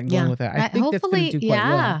stuff like that and going with that. I think that's going to do quite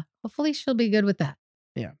well. Hopefully she'll be good with that.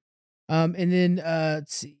 Yeah. And then,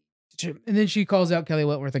 let's see. And then she calls out Kelly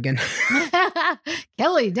Wentworth again.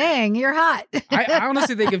 Kelly, dang, you're hot. I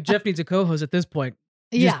honestly think if Jeff needs a co-host at this point,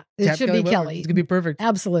 it should be Kelly. It's going to be perfect.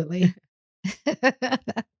 Absolutely.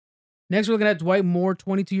 Next, we're looking at Dwight Moore,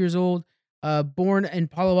 22 years old, born in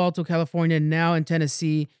Palo Alto, California, now in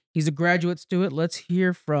Tennessee. He's a graduate student. Let's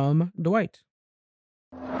hear from Dwight.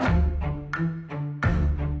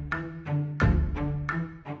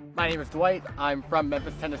 My name is Dwight. I'm from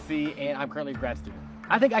Memphis, Tennessee, and I'm currently a grad student.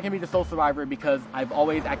 I think I can be the sole survivor because I've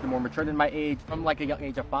always acted more mature than my age. From like a young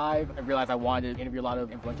age of 5, I realized I wanted to interview a lot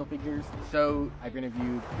of influential figures. So I've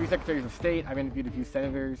interviewed 3 secretaries of state, I've interviewed a few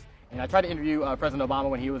senators, and I tried to interview President Obama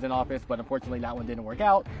when he was in office, but unfortunately that one didn't work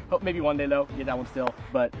out. Hope maybe one day though, get that one still.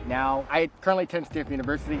 But now, I currently attend Stanford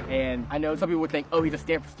University, and I know some people would think, oh, he's a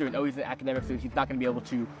Stanford student, oh, he's an academic student, he's not going to be able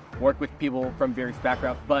to work with people from various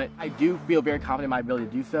backgrounds. But I do feel very confident in my ability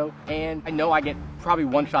to do so, and I know I get probably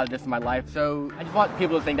one shot at this in my life. So I just want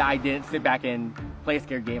people to think that I didn't sit back and play a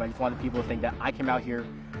scared game. I just wanted people to think that I came out here,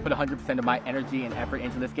 put 100% of my energy and effort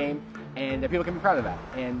into this game, and that people can be proud of that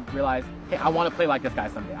and realize, hey, I want to play like this guy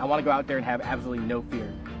someday. I want to go out there and have absolutely no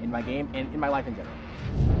fear in my game and in my life in general.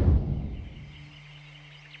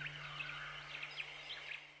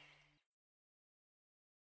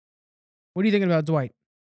 What are you thinking about Dwight?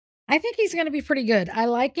 I think he's going to be pretty good. I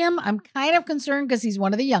like him. I'm kind of concerned because he's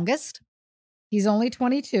one of the youngest. He's only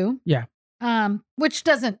 22. Yeah. Which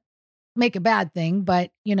doesn't make a bad thing,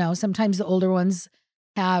 but sometimes the older ones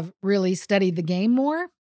have really studied the game more.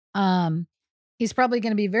 He's probably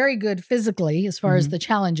going to be very good physically as far as the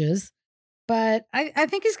challenges, but I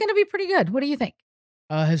think he's going to be pretty good. What do you think?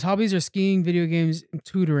 His hobbies are skiing, video games, and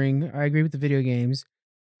tutoring. I agree with the video games.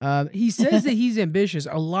 He says that he's ambitious.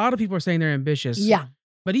 A lot of people are saying they're ambitious. Yeah.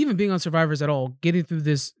 But even being on Survivors at all, getting through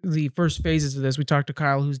the first phases of this, we talked to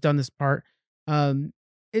Kyle, who's done this part.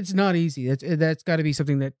 It's not easy. That's got to be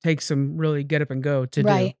something that takes some really get up and go to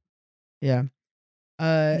Right. do. Yeah.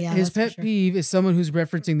 Yeah, His that's for pet sure. peeve is someone who's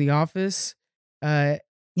referencing The Office,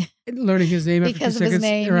 learning his name after 2 Because of his seconds.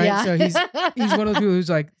 name, Right. yeah. So he's one of those people who's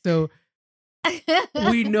like, so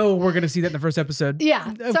we know we're gonna see that in the first episode. Yeah.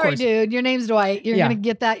 Of Sorry, course. dude. Your name's Dwight. You're Yeah. going to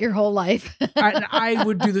get that your whole life. I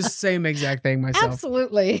would do the same exact thing myself.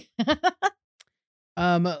 Absolutely.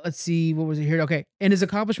 Let's see, what was it here? Okay, and his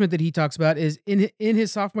accomplishment that he talks about is in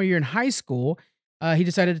his sophomore year in high school, he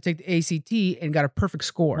decided to take the ACT and got a perfect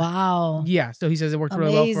score. Wow. Yeah, so he says it worked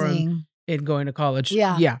really well for him Amazing. in going to college.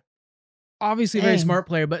 Yeah. Yeah. Obviously a very Dang. smart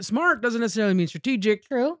player, but smart doesn't necessarily mean strategic.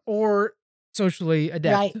 True. Or socially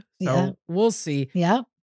adept. Right. So Yeah. we'll see. Yeah.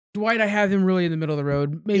 Dwight, I have him really in the middle of the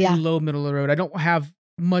road, maybe Yeah. low middle of the road. I don't have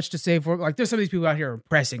much to say for like there's some of these people out here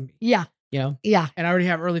impressing me. Yeah. You know? Yeah. And I already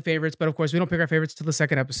have early favorites, but of course we don't pick our favorites till the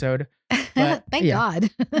second episode. But Thank yeah. God.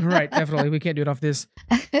 Right, definitely. We can't do it off this.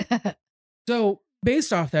 So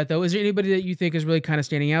based off that though, is there anybody that you think is really kind of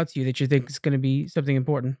standing out to you that you think is going to be something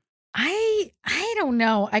important? I don't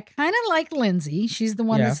know. I kind of like Lindsay. She's the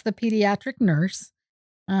one Yeah. that's the pediatric nurse.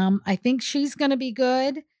 I think she's going to be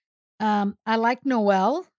good. I like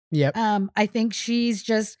Noelle. Yep. I think she's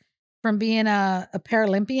just from being a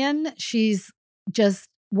Paralympian, she's just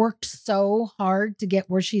worked so hard to get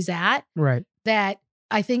where she's at Right. that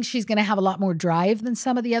I think she's going to have a lot more drive than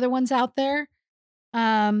some of the other ones out there.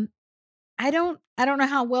 I don't know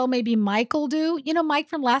how well maybe Mike will do. You know, Mike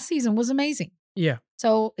from last season was amazing. Yeah.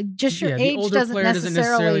 So just your Yeah, the age older doesn't player necessarily,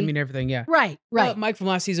 doesn't necessarily mean everything. Yeah. Right, right. Mike from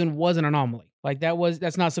last season was an anomaly. Like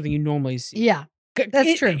that's not something you normally see. Yeah,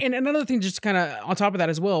 that's true. And another thing, just kind of on top of that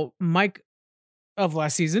as well, Mike of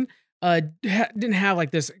last season didn't have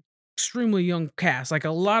like this extremely young cast. Like a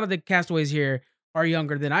lot of the castaways here are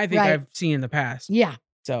younger than I think Right. I've seen in the past. Yeah,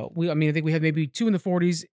 So I think we have maybe 2 in the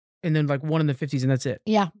 40s and then like 1 in the 50s, and that's it.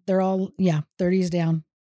 yeah. They're all 30s down.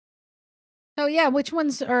 So yeah, which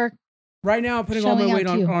ones are Right now, I'm putting all my showing weight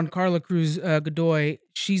out to you? on Carla Cruz Godoy.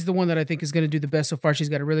 She's the one that I think is going to do the best so far. She's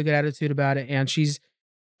got a really good attitude about it, and she's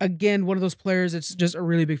again one of those players that's just a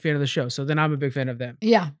really big fan of the show. So then I'm a big fan of them.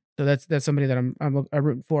 Yeah, So that's somebody that I'm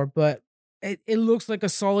rooting for. But it looks like a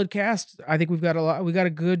solid cast. I think we got a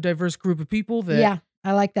good diverse group of people that yeah.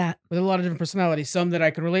 I like that. with a lot of different personalities. Some that I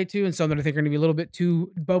can relate to, and some that I think are going to be a little bit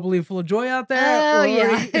too bubbly and full of joy out there. Oh, We're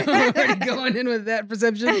yeah. already going in with that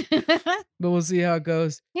perception. But we'll see how it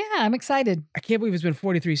goes. Yeah, I'm excited. I can't believe it's been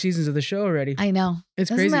 43 seasons of the show already. I know. It's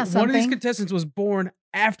Isn't crazy. that One of these something? contestants was born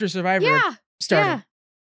after Survivor Yeah, started. yeah.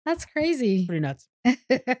 That's crazy. Pretty nuts.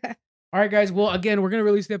 All right, guys. Well, again, we're going to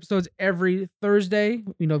release the episodes every Thursday.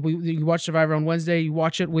 You know, you watch Survivor on Wednesday. You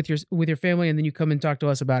watch it with your family, and then you come and talk to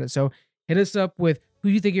us about it. So hit us up with who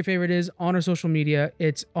you think your favorite is on our social media.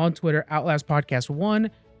 It's on Twitter, Outlast Podcast 1.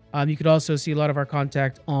 You could also see a lot of our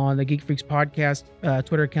contact on the Geek Freaks Podcast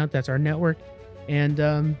Twitter account. That's our network.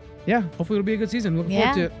 And yeah, hopefully it'll be a good season. Looking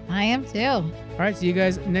forward to Yeah, it. I am too. All right, see you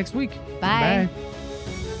guys next week. Bye.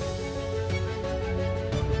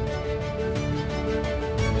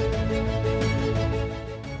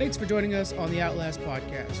 Thanks for joining us on the Outlast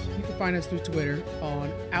Podcast. You can find us through Twitter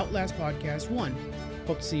on Outlast Podcast 1.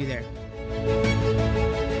 Hope to see you there.